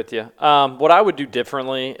right there with you. What I would do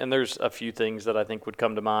differently, and there's a few things that I think would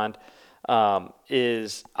come to mind,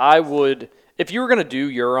 is I would, if you were going to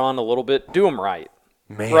do Euron a little bit, do him right.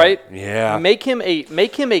 Man, right? yeah. Make him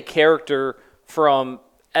a character from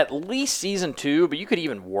at least season 2, but you could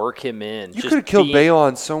even work him in. You could have killed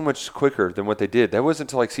Balon so much quicker than what they did. That wasn't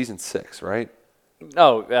until like season 6, right?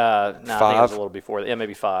 Oh, no, I think it was 5? a little before. Yeah,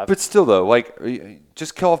 maybe 5. But still, though, like,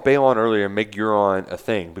 just kill off Balon earlier and make Euron a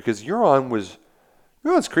thing, because Euron's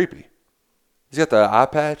creepy. He's got the eye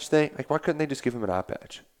patch thing. Like, why couldn't they just give him an eye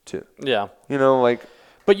patch too? Yeah. You know, like.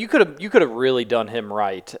 But you could have really done him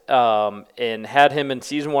right, and had him in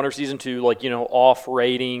season 1 or season 2, like, off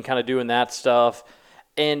rating, kind of doing that stuff.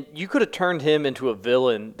 And you could have turned him into a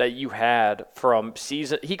villain that you had from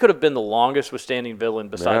season. He could have been the longest withstanding villain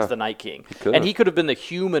besides the Night King. And he could have been the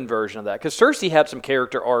human version of that. Because Cersei had some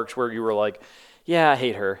character arcs where you were like, yeah, I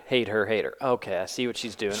hate her. Okay, I see what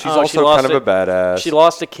she's doing. She's also kind of a badass. She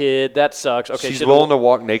lost a kid. That sucks. Okay, she's willing to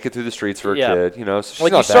walk naked through the streets for a kid. So she's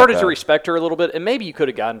like, not you started that to bad. respect her a little bit, and maybe you could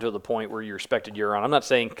have gotten to the point where you respected Euron. I'm not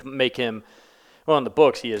saying make him. Well, in the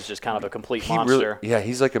books, he is just kind of a complete monster.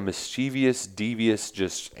 He's like a mischievous, devious,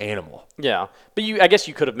 just animal. Yeah, but I guess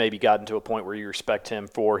you could have maybe gotten to a point where you respect him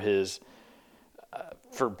for his,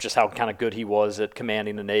 for just how kind of good he was at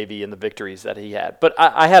commanding the Navy and the victories that he had. But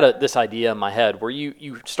I had this idea in my head where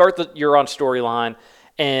you start the Euron storyline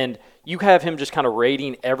and you have him just kind of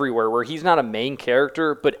raiding everywhere, where he's not a main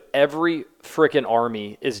character, but every freaking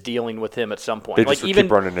army is dealing with him at some point. They just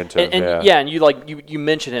keep running into him. And you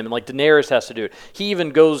mention him, and like Daenerys has to do it. He even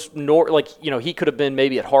goes north, like he could have been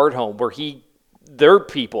maybe at Hardhome, where their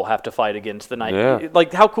people have to fight against the Night. Yeah.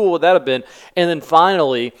 Like, how cool would that have been? And then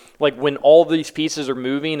finally, like, when all these pieces are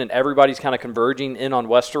moving and everybody's kind of converging in on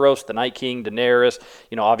Westeros, the Night King, Daenerys,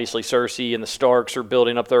 obviously Cersei and the Starks are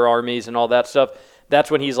building up their armies and all that stuff. That's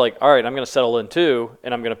when he's like, all right, I'm going to settle in too,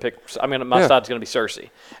 and my side's going to be Cersei.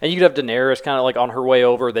 And you could have Daenerys kind of like on her way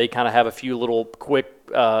over. They kind of have a few little quick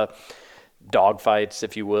dogfights,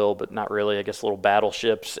 if you will, but not really. I guess little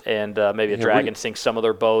battleships, and maybe a dragon sinks some of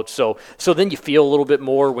their boats. So then you feel a little bit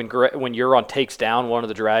more when Euron takes down one of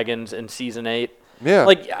the dragons in season 8. Yeah.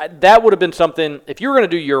 Like, that would have been something. If you were going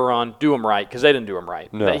to do Euron, do him right, because they didn't do him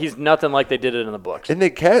right. No. He's nothing like they did it in the books. And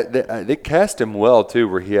they cast him well, too,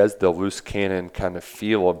 where he has the loose cannon kind of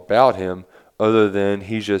feel about him, other than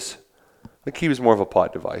he's just, like, he was more of a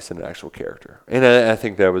plot device than an actual character. And I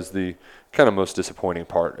think that was the kind of most disappointing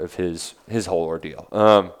part of his whole ordeal.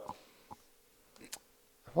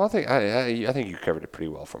 Well, I think you covered it pretty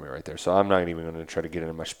well for me right there, so I'm not even going to try to get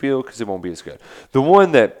into my spiel because it won't be as good. The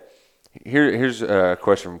one that here's a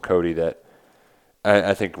question from Cody that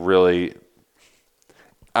I think really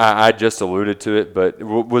I just alluded to it, but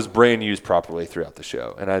was Bran used properly throughout the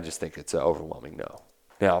show? And I just think it's an overwhelming no.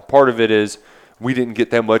 Now, part of it is we didn't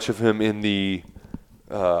get that much of him in the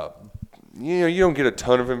you don't get a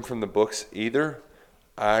ton of him from the books either.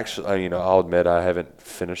 I actually, I'll admit I haven't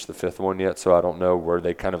finished the 5th one yet, so I don't know where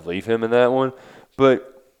they kind of leave him in that one.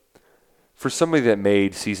 But for somebody that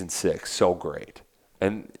made season 6 so great,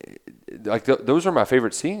 and like those are my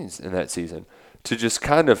favorite scenes in that season, to just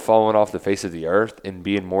kind of falling off the face of the earth and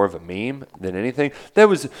being more of a meme than anything.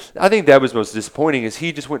 I think that was most disappointing, is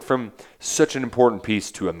he just went from such an important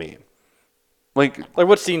piece to a meme. Like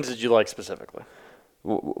what scenes did you like specifically?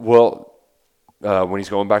 Well, when he's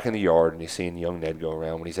going back in the yard and he's seeing young Ned go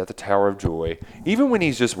around, when he's at the Tower of Joy, even when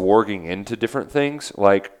he's just warging into different things,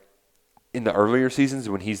 like in the earlier seasons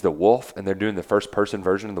when he's the wolf and they're doing the first-person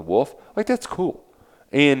version of the wolf, like, that's cool.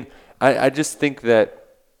 And I just think that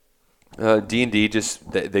D&D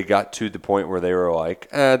they got to the point where they were like,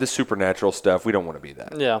 the supernatural stuff, we don't want to be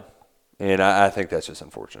that. Yeah. And I think that's just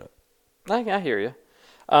unfortunate. I hear you.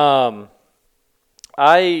 What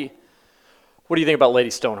do you think about Lady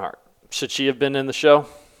Stoneheart? Should she have been in the show?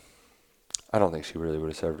 I don't think she really would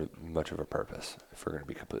have served much of a purpose, if we're going to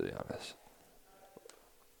be completely honest.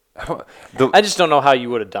 I just don't know how you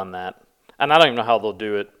would have done that. And I don't even know how they'll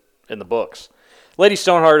do it in the books. Lady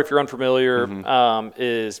Stoneheart, if you're unfamiliar,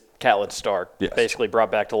 is Catelyn Stark, basically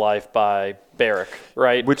brought back to life by Beric,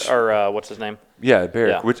 right? What's his name? Yeah,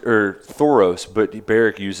 Beric, or Thoros, but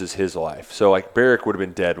Beric uses his life. So, like, Beric would have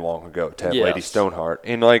been dead long ago to have Lady Stoneheart.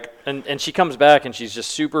 And, like... And she comes back, and she's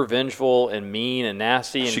just super vengeful and mean and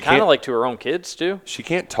nasty, and kind of like to her own kids, too. She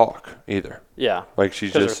can't talk, either. Yeah. Like,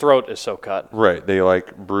 she's just... Because her throat is so cut. Right. They,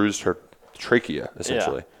 like, bruised her trachea,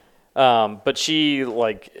 essentially. Yeah. But she,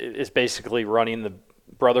 like, is basically running the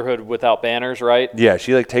Brotherhood without banners, right? Yeah,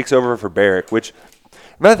 she, like, takes over for Beric, which...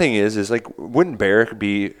 My thing is like, wouldn't Beric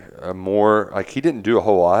be more, like, he didn't do a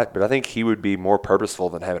whole lot, but I think he would be more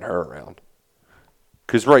purposeful than having her around.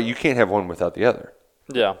 Because, right, you can't have one without the other.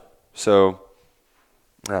 Yeah. So,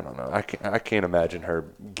 I don't know. I can't imagine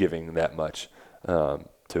her giving that much to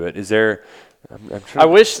it. Is there, I'm I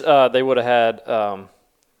wish they would have had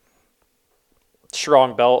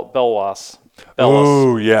Strong Belwas.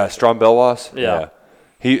 Oh yeah, Strom Belwas. Yeah.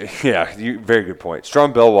 Very good point.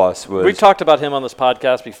 Strom Belwas was. We've talked about him on this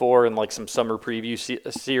podcast before in like some summer preview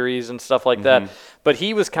series and stuff like that. But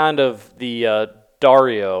he was kind of the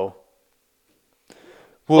Dario.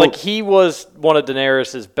 Well, like he was one of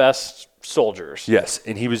Daenerys' best soldiers. Yes,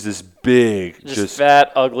 and he was this big, just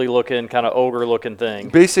fat, ugly looking, kind of ogre looking thing.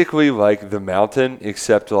 Basically like the Mountain,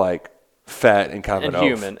 except like fat and kind of and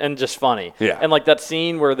human and just funny. Yeah. And like that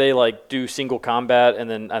scene where they like do single combat and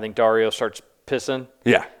then I think Dario starts pissing.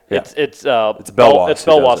 Yeah. It's Belwas. It's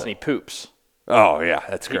Belwas and he poops. Oh yeah,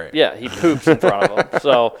 that's great. He poops in front of him.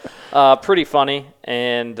 So pretty funny.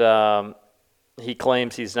 And he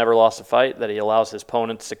claims he's never lost a fight, that he allows his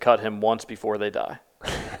opponents to cut him once before they die.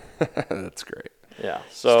 That's great. Yeah.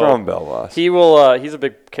 So Strom Belwas. He will. He's a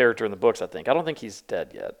big character in the books, I think. I don't think he's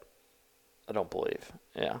dead yet. I don't believe.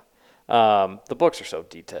 Yeah. The books are so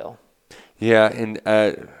detailed. Yeah, and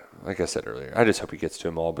like I said earlier, I just hope he gets to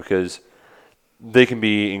them all because they can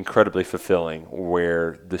be incredibly fulfilling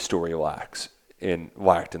where the story lacked in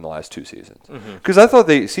the last two seasons. Because I thought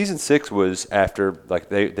season 6 was after like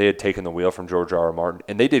they had taken the wheel from George R. R. Martin,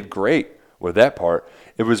 and they did great with that part.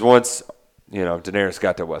 It was once Daenerys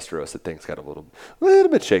got to Westeros that things got a little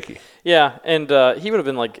bit shaky. Yeah, and he would have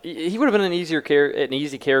been an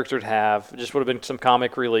easy character to have. Just would have been some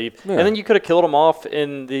comic relief, and then you could have killed him off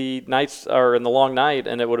in the nights or in the long night,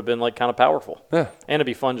 and it would have been like kind of powerful. Yeah, and it'd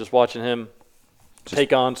be fun just watching him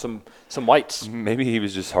take on some whites. Maybe he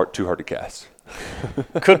was just too hard to cast.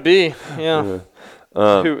 Could be, yeah.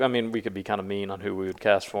 We could be kind of mean on who we would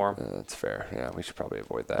cast for him. That's fair. Yeah, we should probably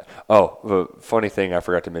avoid that. Oh, the funny thing I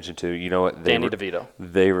forgot to mention too. You know what? Danny DeVito.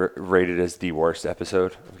 They were rated as the worst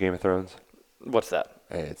episode of Game of Thrones. What's that?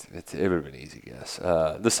 It would have been an easy guess.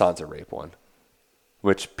 The Sansa rape one,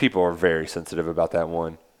 which people are very sensitive about that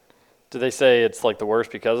one. Do they say it's like the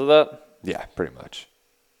worst because of that? Yeah, pretty much.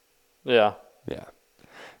 Yeah. Yeah.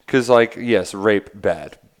 Because yes, rape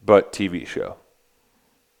bad, but TV show.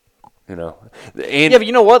 And yeah, but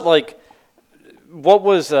you know what? Like, what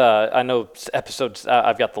was I know episodes?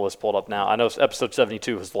 I've got the list pulled up now. I know episode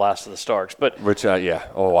 72 was the last of the Starks, but which a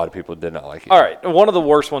lot of people did not like it. All right, one of the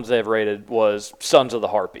worst ones they've rated was Sons of the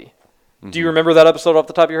Harpy. Do you remember that episode off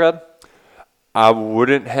the top of your head? I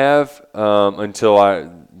wouldn't have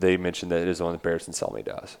until they mentioned that it is the one that Barristan Selmy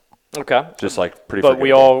does. Okay, just like pretty. But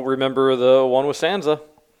we all remember the one with Sansa.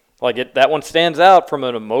 That one stands out from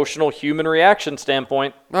an emotional human reaction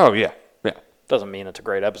standpoint. Oh yeah. Doesn't mean it's a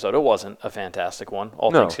great episode. It wasn't a fantastic one, all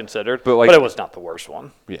things considered. But it was not the worst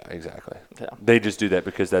one. Yeah, exactly. Yeah. They just do that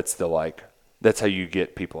because that's that's how you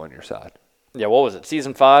get people on your side. Yeah, what was it?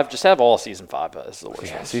 Season 5? Just have all season 5 as the worst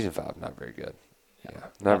one. Yeah, season 5, not very good. Yeah,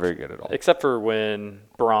 not very good at all. Except for when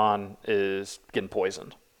Bronn is getting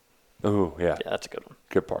poisoned. Oh, yeah. Yeah, that's a good one.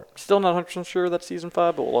 Good part. Still not 100% sure that's season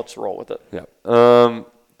 5, but let's roll with it. Yeah.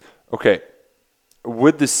 Okay.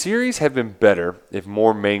 Would the series have been better if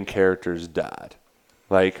more main characters died?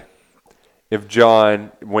 Like, if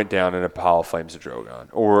Jon went down in a pile of flames of Drogon?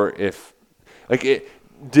 Or if,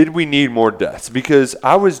 did we need more deaths? Because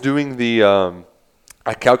I was doing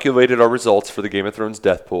I calculated our results for the Game of Thrones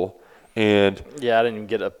death pool, and... Yeah, I didn't even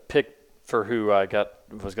get a pick for who I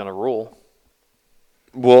was going to rule.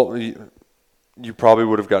 Well, you probably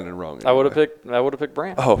would have gotten it wrong. Anyway. I would have picked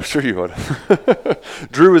Bran. Oh, sure you would have.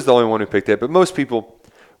 Drew was the only one who picked that, but most people,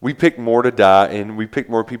 we picked more to die, and we picked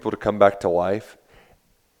more people to come back to life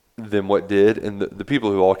than what did. And the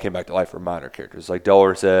people who all came back to life were minor characters, like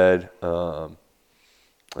Dolorous Edd, the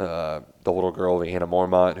little girl, Lyanna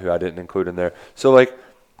Mormont, who I didn't include in there. So,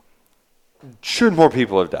 should more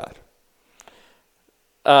people have died?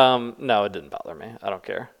 No, it didn't bother me. I don't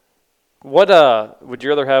care. What would you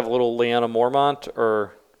rather have, little Lyanna Mormont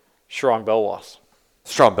or Strong Belwas?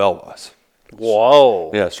 Strong Belwas.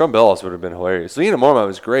 Whoa. Yeah, Strong Belwas would have been hilarious. Lyanna Mormont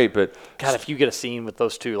was great, but God, if you get a scene with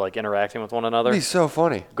those two interacting with one another, it'd be so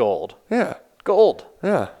funny. Gold. Yeah. Gold.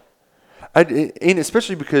 Yeah. And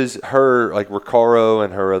especially because her, Ricardo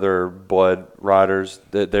and her other blood riders,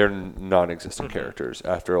 they're non-existent characters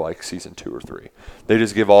after season 2 or 3. They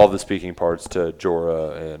just give all the speaking parts to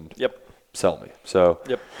Jorah and Selmy. So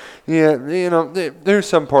yeah, there's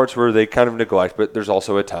some parts where they kind of neglect, but there's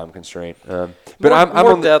also a time constraint. But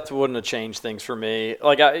more depth wouldn't have changed things for me.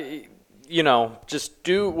 Just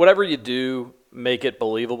do whatever you do, make it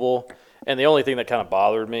believable. And the only thing that kind of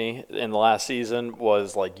bothered me in the last season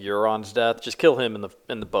was Euron's death. Just kill him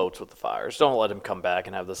in the boats with the fires. Don't let him come back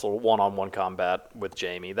and have this little one-on-one combat with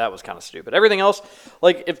Jaime. That was kind of stupid. Everything else,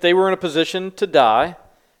 if they were in a position to die,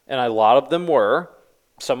 and a lot of them were,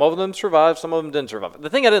 some of them survived, some of them didn't survive.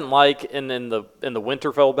 The thing I didn't like in the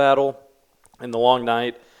Winterfell battle in The Long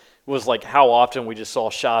Night was like how often we just saw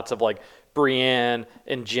shots of like Brienne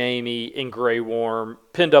and Jamie and Grey Worm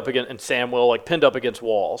pinned up against, and Samwell like pinned up against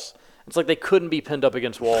walls. It's like they couldn't be pinned up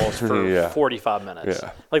against walls for Yeah. 45 minutes.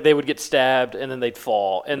 Yeah. Like they would get stabbed and then they'd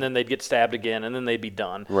fall and then they'd get stabbed again and then they'd be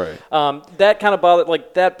done. Right. That kind of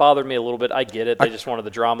bothered me a little bit. I get it. They just wanted the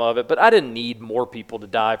drama of it, but I didn't need more people to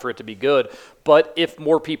die for it to be good. But if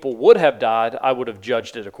more people would have died, I would have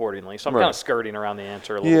judged it accordingly. So I'm Right. kind of skirting around the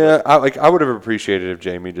answer a little Yeah, bit. I would have appreciated if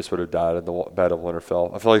Jamie just would have died in the Battle of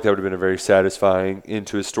Winterfell. I feel like that would have been a very satisfying end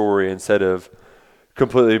to a story instead of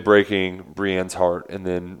completely breaking Brienne's heart and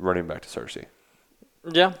then running back to Cersei.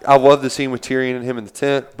 Yeah. I love the scene with Tyrion and him in the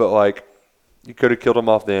tent, but like you could have killed him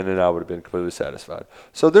off then, and I would have been completely satisfied.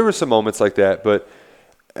 So there were some moments like that, but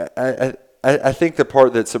I think the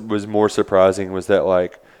part that was more surprising was that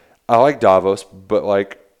like I like Davos, but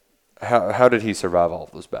like how did he survive all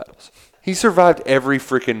of those battles? He survived every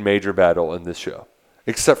freaking major battle in this show,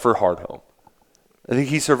 except for Hardhome. I think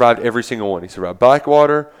he survived every single one. He survived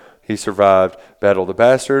Blackwater. He survived Battle of the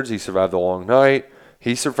Bastards. He survived the Long Night.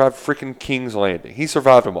 He survived freaking King's Landing. He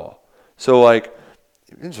survived them all. So, like,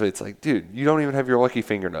 eventually it's like, dude, you don't even have your lucky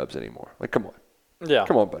finger nubs anymore. Like, come on. Yeah.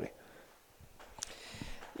 Come on, buddy.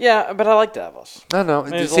 Yeah, but I like Davos. I know.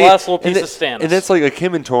 He's the last little piece of Stannis. And that's like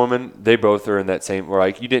him and Tormund, they both are in that same, where,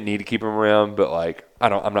 like, you didn't need to keep him around, but, like,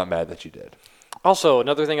 I'm not mad that you did. Also,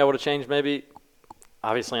 another thing I would have changed maybe,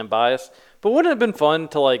 obviously I'm biased, but wouldn't it have been fun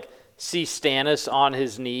to, like, see Stannis on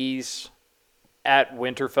his knees at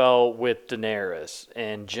Winterfell with Daenerys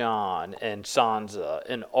and Jon and Sansa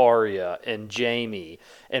and Arya and Jaime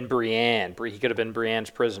and Brienne. He could have been Brienne's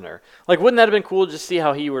prisoner. Like, wouldn't that have been cool to just see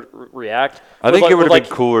how he would react? I think it would have like,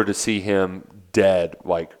 been cooler to see him dead,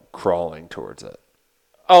 like, crawling towards it.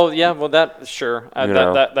 Oh yeah, well that sure You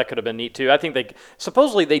know. that could have been neat too. I think they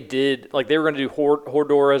supposedly they did like they were going to do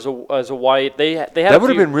Hodor as a white. They had That would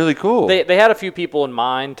have been really cool. They had a few people in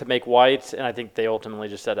mind to make whites, and I think they ultimately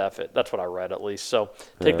just said F it. That's what I read at least. So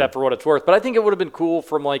take that for what it's worth. But I think it would have been cool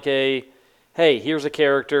from like a, hey, here's a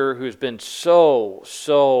character who's been so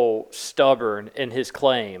stubborn in his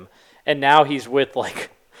claim, and now he's with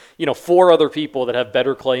like, 4 other people that have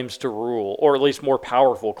better claims to rule, or at least more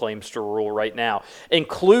powerful claims to rule right now,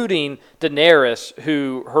 including Daenerys,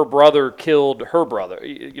 who her brother killed her brother.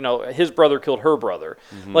 His brother killed her brother.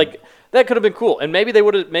 Mm-hmm. Like, that could have been cool. And maybe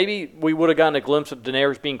we would have gotten a glimpse of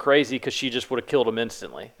Daenerys being crazy because she just would have killed him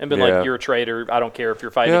instantly and been Yeah. like, you're a traitor. I don't care if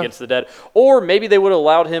you're fighting Yeah. against the dead. Or maybe they would have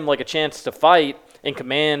allowed him like a chance to fight and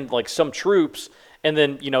command like some troops, and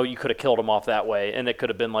then, you could have killed him off that way. And it could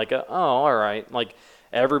have been like, all right. Like,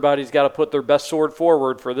 everybody's got to put their best sword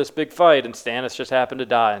forward for this big fight, and Stannis just happened to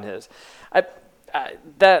die in his. But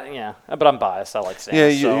I'm biased. I like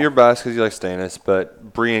Stannis. Yeah, you're biased because you like Stannis,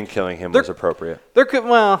 but Brienne killing him was appropriate. I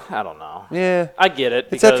don't know. Yeah. I get it.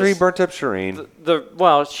 It's after he burnt up Shireen.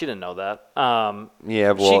 She didn't know that.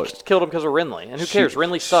 Yeah, well, she killed him because of Renly, and who cares?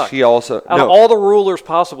 Renly sucked. She also Out of all the rulers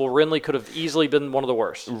possible, Renly could have easily been one of the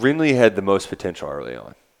worst. Renly had the most potential early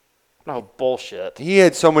on. No bullshit. He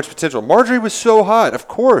had so much potential. Marjorie was so hot. Of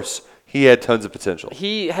course, he had tons of potential.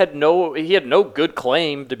 He had no good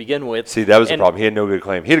claim to begin with. See, that was the problem. He had no good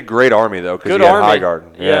claim. He had a great army though, because Good he had army.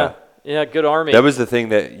 Highgarden. Yeah, good army. That was the thing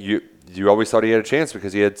that you always thought he had a chance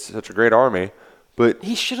because he had such a great army, but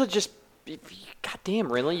He should have just. Goddamn,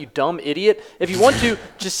 Renly, you dumb idiot! If you want to,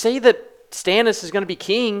 just say that Stannis is going to be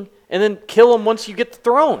king, and then kill him once you get the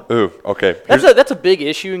throne. ooh, okay. That's a big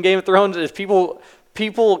issue in Game of Thrones. Is people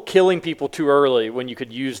killing people too early when you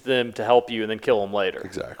could use them to help you and then kill them later.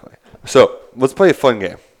 Exactly. So let's play a fun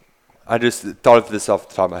game. I just thought of this off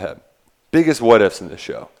the top of my head. Biggest what ifs in this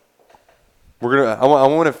show. I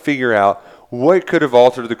want to figure out what could have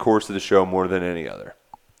altered the course of the show more than any other.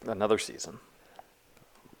 Another season.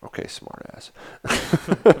 Okay, smart ass.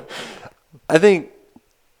 I think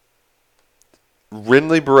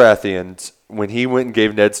Renly Baratheon, when he went and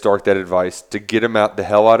gave Ned Stark that advice to get him the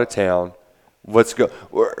hell out of town, let's go.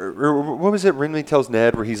 Or what was it Renly tells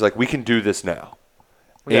Ned where he's like, we can do this now.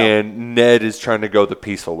 Yeah. And Ned is trying to go the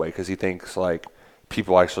peaceful way because he thinks like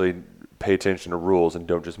people actually pay attention to rules and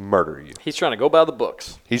don't just murder you. He's trying to go by the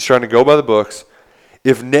books. He's trying to go by the books.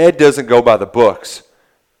 If Ned doesn't go by the books,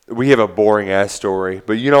 we have a boring ass story.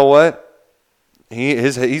 But you know what?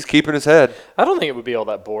 He's keeping his head. I don't think it would be all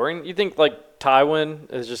that boring. You think like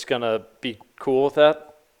Tywin is just gonna be cool with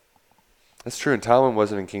that? That's true. And Tywin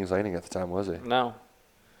wasn't in King's Landing at the time, was he? No.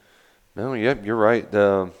 No, yep, you're right.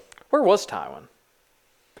 Where was Tywin?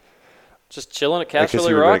 Just chilling at I guess he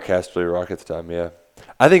Casterly would Rock? at Casterly Rock at the time, yeah.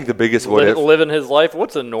 I think the biggest what if. Living his life.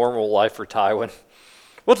 What's a normal life for Tywin?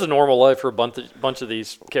 What's a normal life for a bunch of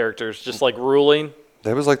these characters? Just like ruling?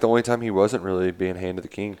 That was like the only time he wasn't really being hand to the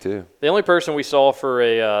king, too. The only person we saw for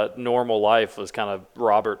a normal life was kind of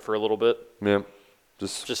Robert for a little bit. Yeah.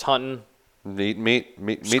 Just hunting. Meat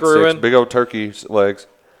Screwing. sticks, big old turkey legs.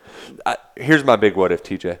 Here's my big what if,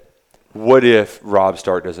 TJ. What if Robb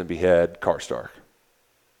Stark doesn't behead Karstark?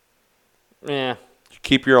 Yeah. You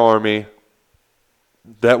keep your army.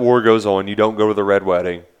 That war goes on. You don't go to the Red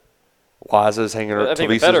Wedding. Lysa's hanging around. I think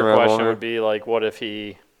the Talisa's better around question longer. would be, like, what if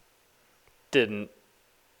he didn't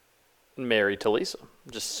marry Talisa?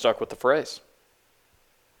 Just stuck with the phrase.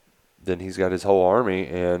 Then he's got his whole army,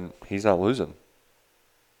 and he's not losing.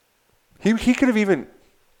 He could have even,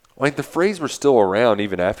 like, the Freys were still around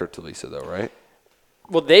even after Talisa, though, right?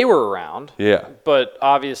 Well, they were around. Yeah. But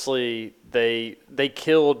obviously they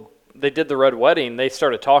did the Red Wedding. They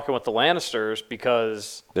started talking with the Lannisters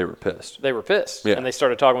because They were pissed. they were pissed. Yeah. And they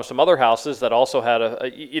started talking with some other houses that also had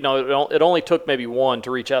it only took maybe one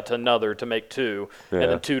to reach out to another to make two, Yeah.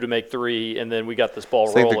 and then two to make three, and then we got this ball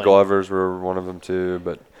I think rolling. the Glovers were one of them, too.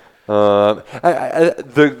 But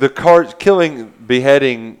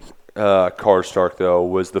beheading Karstark, though,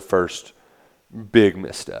 was the first big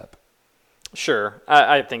misstep. Sure.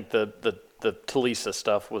 I think the Talisa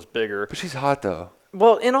stuff was bigger. But she's hot, though.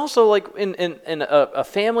 Well, and also, like, in a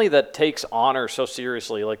family that takes honor so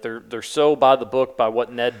seriously, like they're so by the book by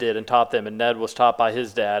what Ned did and taught them, and Ned was taught by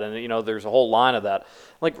his dad, and there's a whole line of that.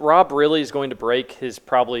 Like, Robb really is going to break his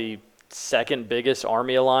probably second biggest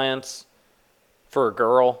army alliance for a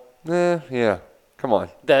girl. Yeah. Come on.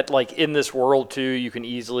 That, like, in this world too, you can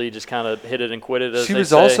easily just kind of hit it and quit it. As She they was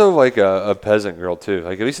say. also like a peasant girl too.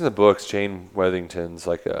 Like at least in the books, Jane Wethington's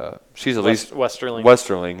like she's at least Westerling.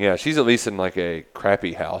 Westerling. Yeah, she's at least in like a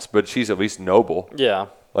crappy house, but she's at least noble. Yeah.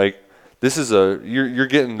 Like this is you're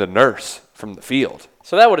getting the nurse from the field.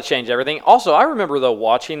 So that would have changed everything. Also, I remember, though,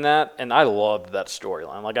 watching that, and I loved that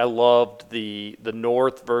storyline. Like, I loved the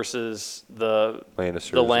North versus the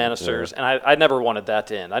Lannisters. Yeah. And I never wanted that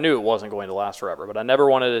to end. I knew it wasn't going to last forever, but I never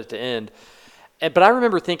wanted it to end. But I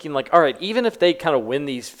remember thinking, like, all right, even if they kind of win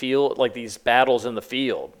these battles in the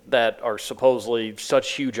field that are supposedly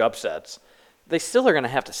such huge upsets, they still are going to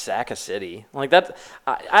have to sack a city. Like that,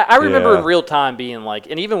 I remember in real time being like,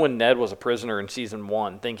 and even when Ned was a prisoner in season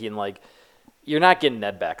 1, thinking like, you're not getting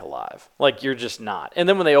Ned back alive. Like, you're just not. And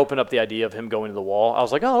then when they opened up the idea of him going to the wall, I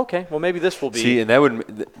was like, oh, okay, well, maybe this will be. See, and that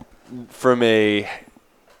would,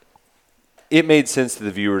 it made sense to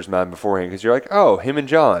the viewer's mind beforehand because you're like, oh, him and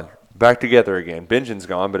Jon back together again. Benjen's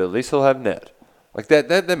gone, but at least he'll have Ned. Like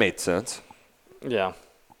that made sense. Yeah.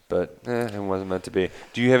 But it wasn't meant to be.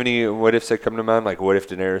 Do you have any what ifs that come to mind? Like, what if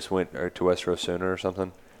Daenerys went to Westeros sooner or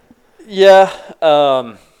something? Yeah.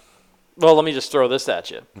 Well, let me just throw this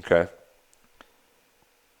at you. Okay.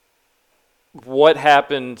 What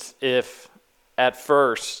happens if, at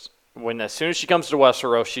first, as soon as she comes to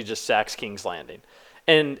Westeros, she just sacks King's Landing?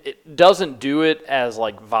 And it doesn't do it as,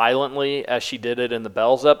 like, violently as she did it in the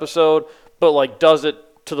Bells episode, but, like, does it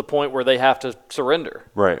to the point where they have to surrender.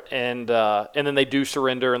 Right. And then they do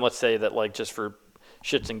surrender, and let's say that, like, just for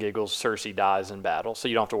shits and giggles, Cersei dies in battle, so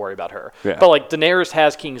you don't have to worry about her. Yeah. But, like, Daenerys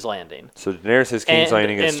has King's Landing. So Daenerys has King's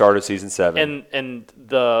Landing at the start of season 7. And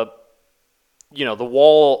the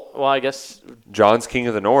wall, well, I guess. Jon's king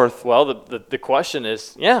of the North. Well, the question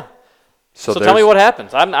is, yeah. So tell me what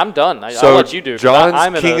happens. I'm done. I'll let you do. Jon's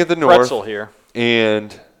I'm king in of the pretzel North here.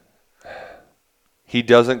 And he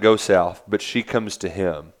doesn't go south, but she comes to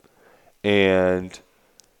him. And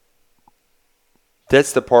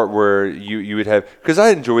that's the part where you would have, because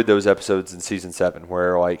I enjoyed those episodes in season 7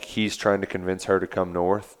 where like he's trying to convince her to come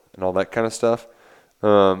north and all that kind of stuff.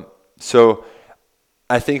 So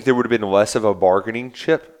I think there would have been less of a bargaining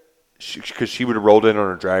chip because she would have rolled in on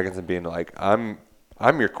her dragons and being like, I'm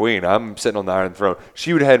your queen. I'm sitting on the Iron Throne.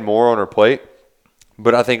 She would have had more on her plate.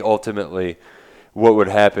 But I think ultimately what would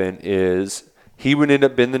happen is he would end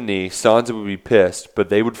up bending the knee. Sansa would be pissed, but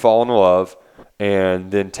they would fall in love and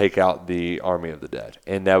then take out the army of the dead.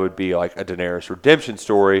 And that would be like a Daenerys redemption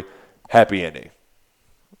story, happy ending.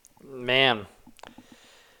 Man.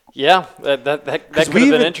 Yeah, that could have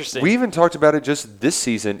been interesting. We even talked about it just this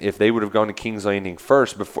season. If they would have gone to King's Landing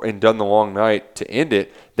first before and done the long night to end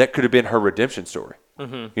it, that could have been her redemption story.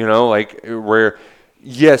 Mm-hmm. You know, like where,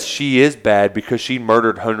 yes, she is bad because she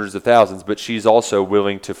murdered hundreds of thousands, but she's also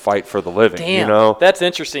willing to fight for the living. Damn, you know, that's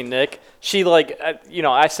interesting, Nick. She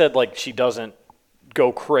I said like she doesn't go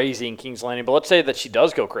crazy in King's Landing, but let's say that she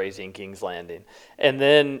does go crazy in King's Landing, and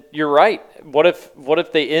then you're right. What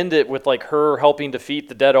if they end it with like her helping defeat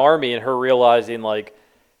the dead army and her realizing like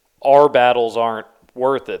our battles aren't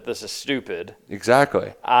worth it. This is stupid.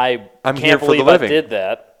 Exactly. I'm here can't for believe the I living. did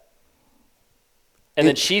that. And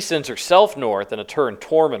then she sends herself north, and it's her and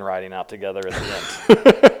Tormund riding out together at the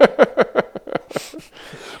end.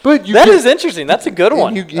 But that is interesting. That's a good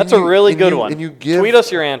one. That's a really good one. Tweet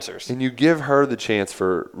us your answers. And you give her the chance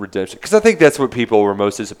for redemption. Because I think that's what people were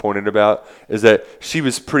most disappointed about, is that she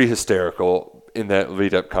was pretty hysterical in that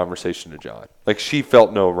lead-up conversation to Jon. Like, she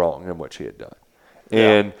felt no wrong in what she had done.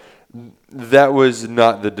 And that was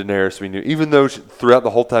not the Daenerys we knew. Even though throughout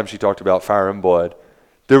the whole time she talked about fire and blood,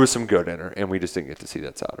 there was some good in her, and we just didn't get to see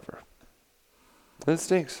that side of her. And it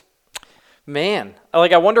stinks. Man,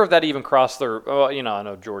 like I wonder if that even crossed their. I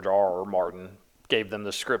know George R. Martin gave them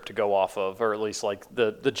the script to go off of, or at least like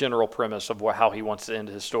the general premise of how he wants to end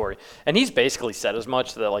his story. And he's basically said as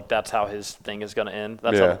much that like that's how his thing is going to end.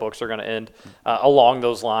 That's how the books are going to end. Along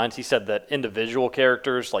those lines, he said that individual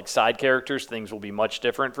characters, like side characters, things will be much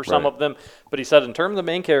different for some of them. But he said in terms of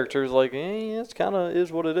the main characters, like, it's kind of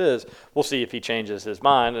is what it is. We'll see if he changes his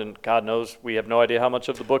mind, and God knows we have no idea how much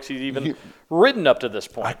of the books he's even written up to this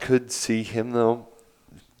point. I could see him, though,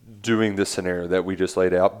 doing this scenario that we just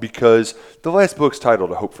laid out, because the last book's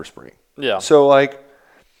titled A Hope for Spring. Yeah. So, like,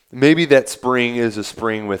 maybe that spring is a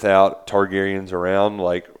spring without Targaryens around,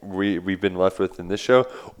 like we've been left with in this show.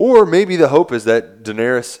 Or maybe the hope is that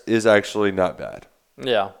Daenerys is actually not bad.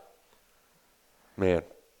 Yeah. Man.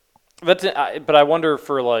 But I wonder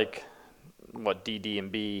for, like, what, D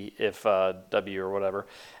and B, if W or whatever,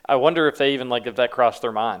 I wonder if they even, like, if that crossed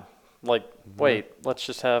their mind. Like, wait, let's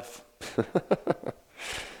just have...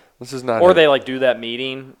 This is not. Or they like do that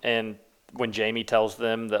meeting, and when Jaime tells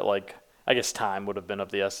them that, like, I guess time would have been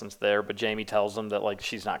of the essence there, but Jaime tells them that, like,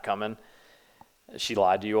 she's not coming. She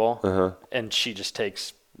lied to you all, and she just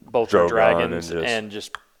takes both her dragons and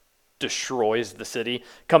just destroys the city.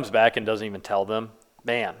 Comes back and doesn't even tell them.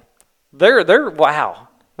 Man, they're wow,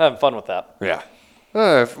 I'm having fun with that. Yeah.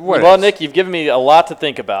 Well, Nick, you've given me a lot to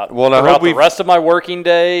think about throughout the rest of my working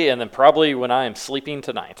day, and then probably when I am sleeping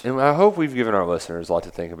tonight. And I hope we've given our listeners a lot to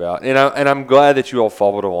think about. And I'm glad that you all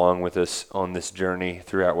followed along with us on this journey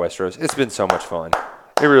throughout Westeros. It's been so much fun.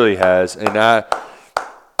 It really has. And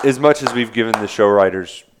as much as we've given the show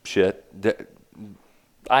writers shit,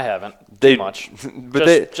 I haven't too much,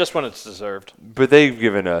 but just when it's deserved. But they've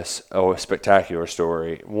given us a spectacular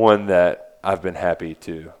story, one that I've been happy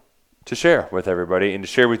to share with everybody, and to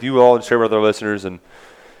share with you all, and share with our listeners. And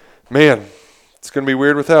man, it's going to be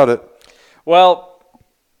weird without it. Well,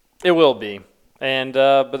 it will be, and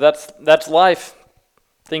but that's life.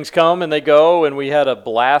 Things come and they go, and we had a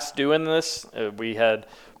blast doing this. We had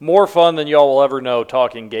more fun than y'all will ever know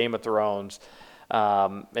talking Game of Thrones,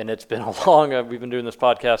 and it's been a long. We've been doing this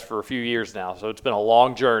podcast for a few years now, so it's been a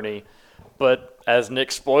long journey. But as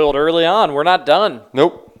Nick spoiled early on, we're not done.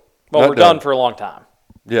 Nope. Well, we're done for a long time.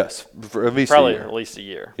 Yes, for at least probably a year. At least a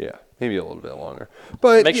year. Yeah, maybe a little bit longer.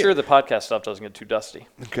 But make sure the podcast stuff doesn't get too dusty.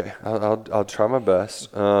 Okay, I'll try my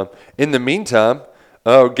best. In the meantime,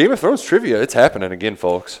 Game of Thrones trivia, it's happening again,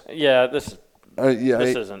 folks. Yeah, this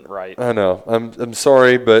isn't right. I know. I'm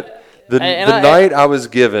sorry, but the night I was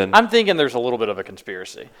given, I'm thinking there's a little bit of a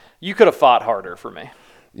conspiracy. You could have fought harder for me.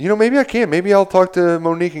 You know, maybe I can. Maybe I'll talk to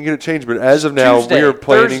Monique and get it changed. But as of now,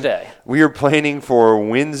 we are planning for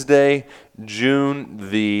Wednesday, June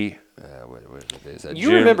the. What is that?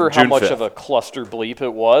 You remember how much of a cluster bleep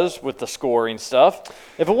it was with the scoring stuff?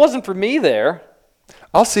 If it wasn't for me there.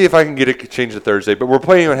 I'll see if I can get it changed to Thursday. But we're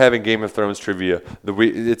planning on having Game of Thrones trivia.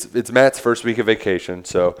 It's Matt's first week of vacation,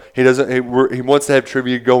 so he wants to have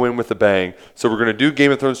trivia go in with a bang. So we're gonna do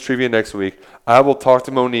Game of Thrones trivia next week. I will talk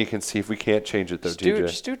to Monique and see if we can't change it though.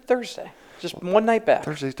 Just do it Thursday. Just one night back.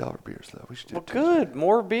 Thursday's dollar beers though. We should do. Well, good.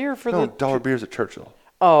 More beer for the dollar beers at Churchill.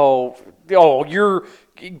 Oh,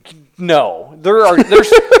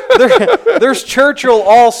 there's Churchill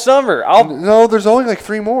all summer. No, there's only like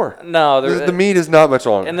 3 more. No, the meet is not much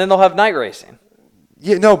longer. And then they'll have night racing.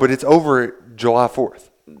 Yeah, no, but it's over July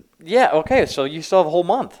 4th. Yeah, okay, so you still have a whole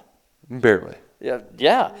month. Barely.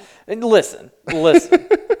 Yeah. And listen.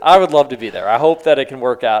 I would love to be there. I hope that it can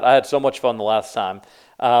work out. I had so much fun the last time.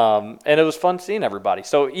 And it was fun seeing everybody.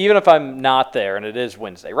 So even if I'm not there, and it is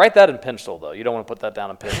Wednesday, write that in pencil, though. You don't want to put that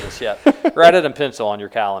down in Pinterest yet. Write it in pencil on your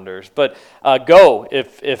calendars. But go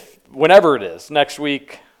if whenever it is. Next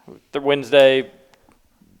week, Wednesday,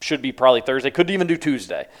 should be probably Thursday. Could even do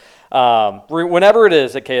Tuesday. Whenever it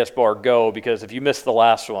is at KS Bar, go, because if you missed the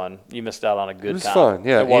last one, you missed out on a good time. It was fun,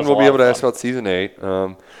 yeah. And we'll be able to ask about Season 8.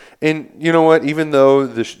 And you know what? Even though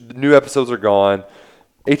the new episodes are gone,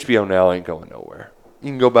 HBO Now ain't going nowhere. You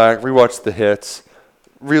can go back, rewatch the hits,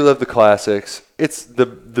 relive the classics. It's the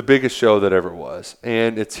biggest show that ever was,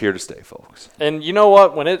 and it's here to stay, folks. And you know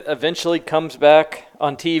what? When it eventually comes back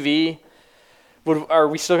on TV, Are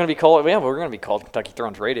we still going to be called? Yeah, we're going to be called Kentucky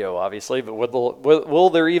Thrones Radio, obviously. But will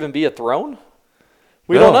there even be a throne?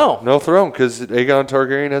 We don't know. No throne because Aegon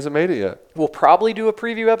Targaryen hasn't made it yet. We'll probably do a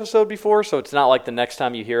preview episode before, so it's not like the next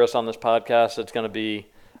time you hear us on this podcast, it's going to be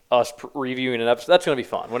us reviewing an episode. That's going to be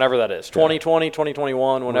fun, whenever that is. 2020,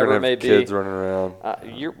 2021, whenever it may be. Kids running around.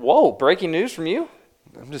 Whoa, breaking news from you?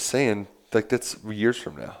 I'm just saying, like, that's years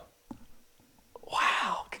from now.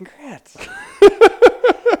 Wow, congrats.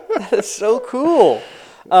 That is so cool.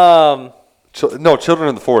 Children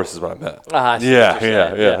of the Forest is what I meant.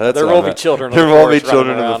 Yeah. There will be children of the forest. There will be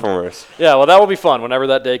children of the forest. Yeah, well, that will be fun whenever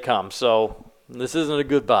that day comes. So this isn't a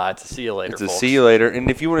goodbye. It's a see you later, It's a folks. see you later.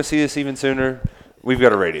 And if you want to see us even sooner, we've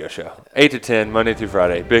got a radio show. 8 to 10, Monday through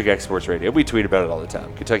Friday, Big X Sports Radio. We tweet about it all the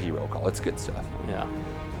time. Kentucky Roll Call. It's good stuff. Yeah.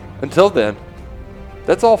 Until then,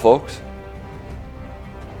 that's all, folks.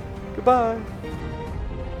 Goodbye.